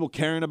 You want people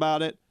caring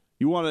about it?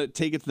 You want to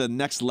take it to the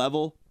next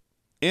level?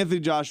 Anthony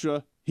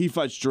Joshua, he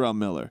fights Jarrell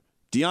Miller.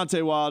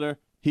 Deontay Wilder,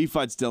 he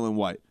fights Dylan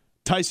White.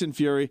 Tyson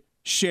Fury,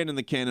 Shannon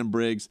the Cannon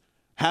Briggs,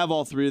 Have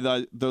all three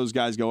of those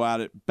guys go at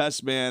it.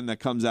 Best man that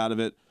comes out of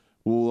it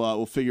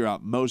will figure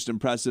out most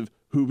impressive,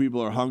 who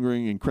people are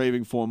hungering and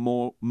craving for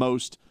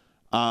most.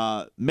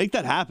 Make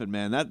that happen,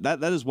 man.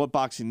 That is what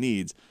boxing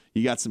needs.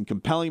 You got some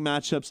compelling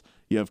matchups.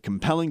 You have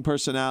compelling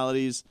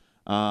personalities.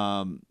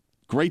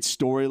 Great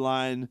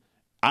storyline.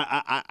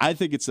 I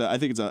think it's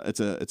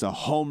a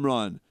home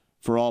run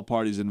for all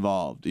parties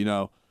involved.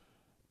 So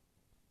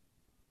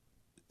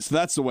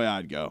that's the way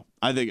I'd go.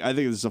 I think this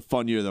is a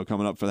fun year though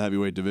coming up for the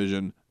heavyweight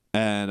division,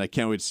 and I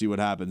can't wait to see what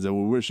happens. And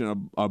we're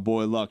wishing our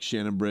boy luck,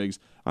 Shannon Briggs,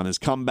 on his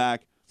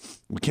comeback.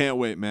 We can't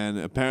wait, man.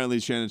 Apparently,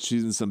 Shannon's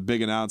choosing some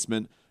big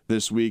announcement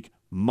this week,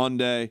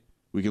 Monday.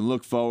 We can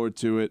look forward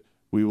to it.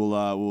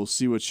 We'll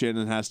see what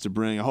Shannon has to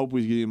bring. I hope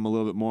we get him a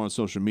little bit more on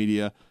social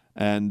media,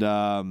 and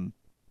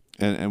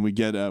we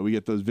get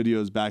those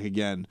videos back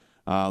again.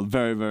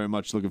 Very, very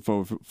much looking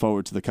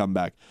forward to the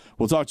comeback.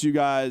 We'll talk to you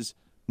guys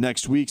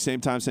next week,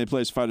 same time, same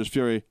place. Fighters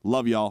Fury.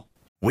 Love y'all.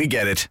 We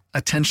get it.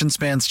 Attention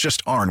spans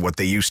just aren't what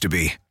they used to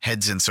be.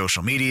 Heads in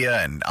social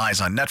media and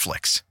eyes on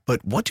Netflix.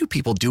 But what do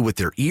people do with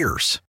their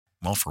ears?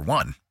 Well, for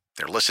one,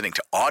 they're listening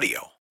to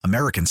audio.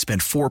 Americans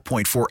spend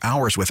 4.4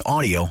 hours with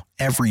audio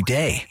every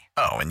day.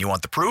 Oh, and you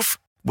want the proof?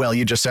 Well,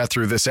 you just sat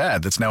through this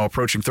ad that's now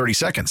approaching 30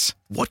 seconds.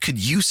 What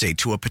could you say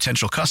to a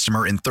potential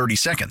customer in 30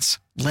 seconds?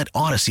 Let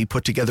Odyssey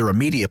put together a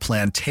media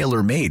plan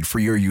tailor-made for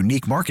your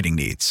unique marketing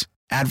needs.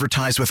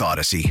 Advertise with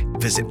Odyssey.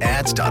 Visit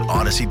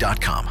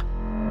ads.odyssey.com.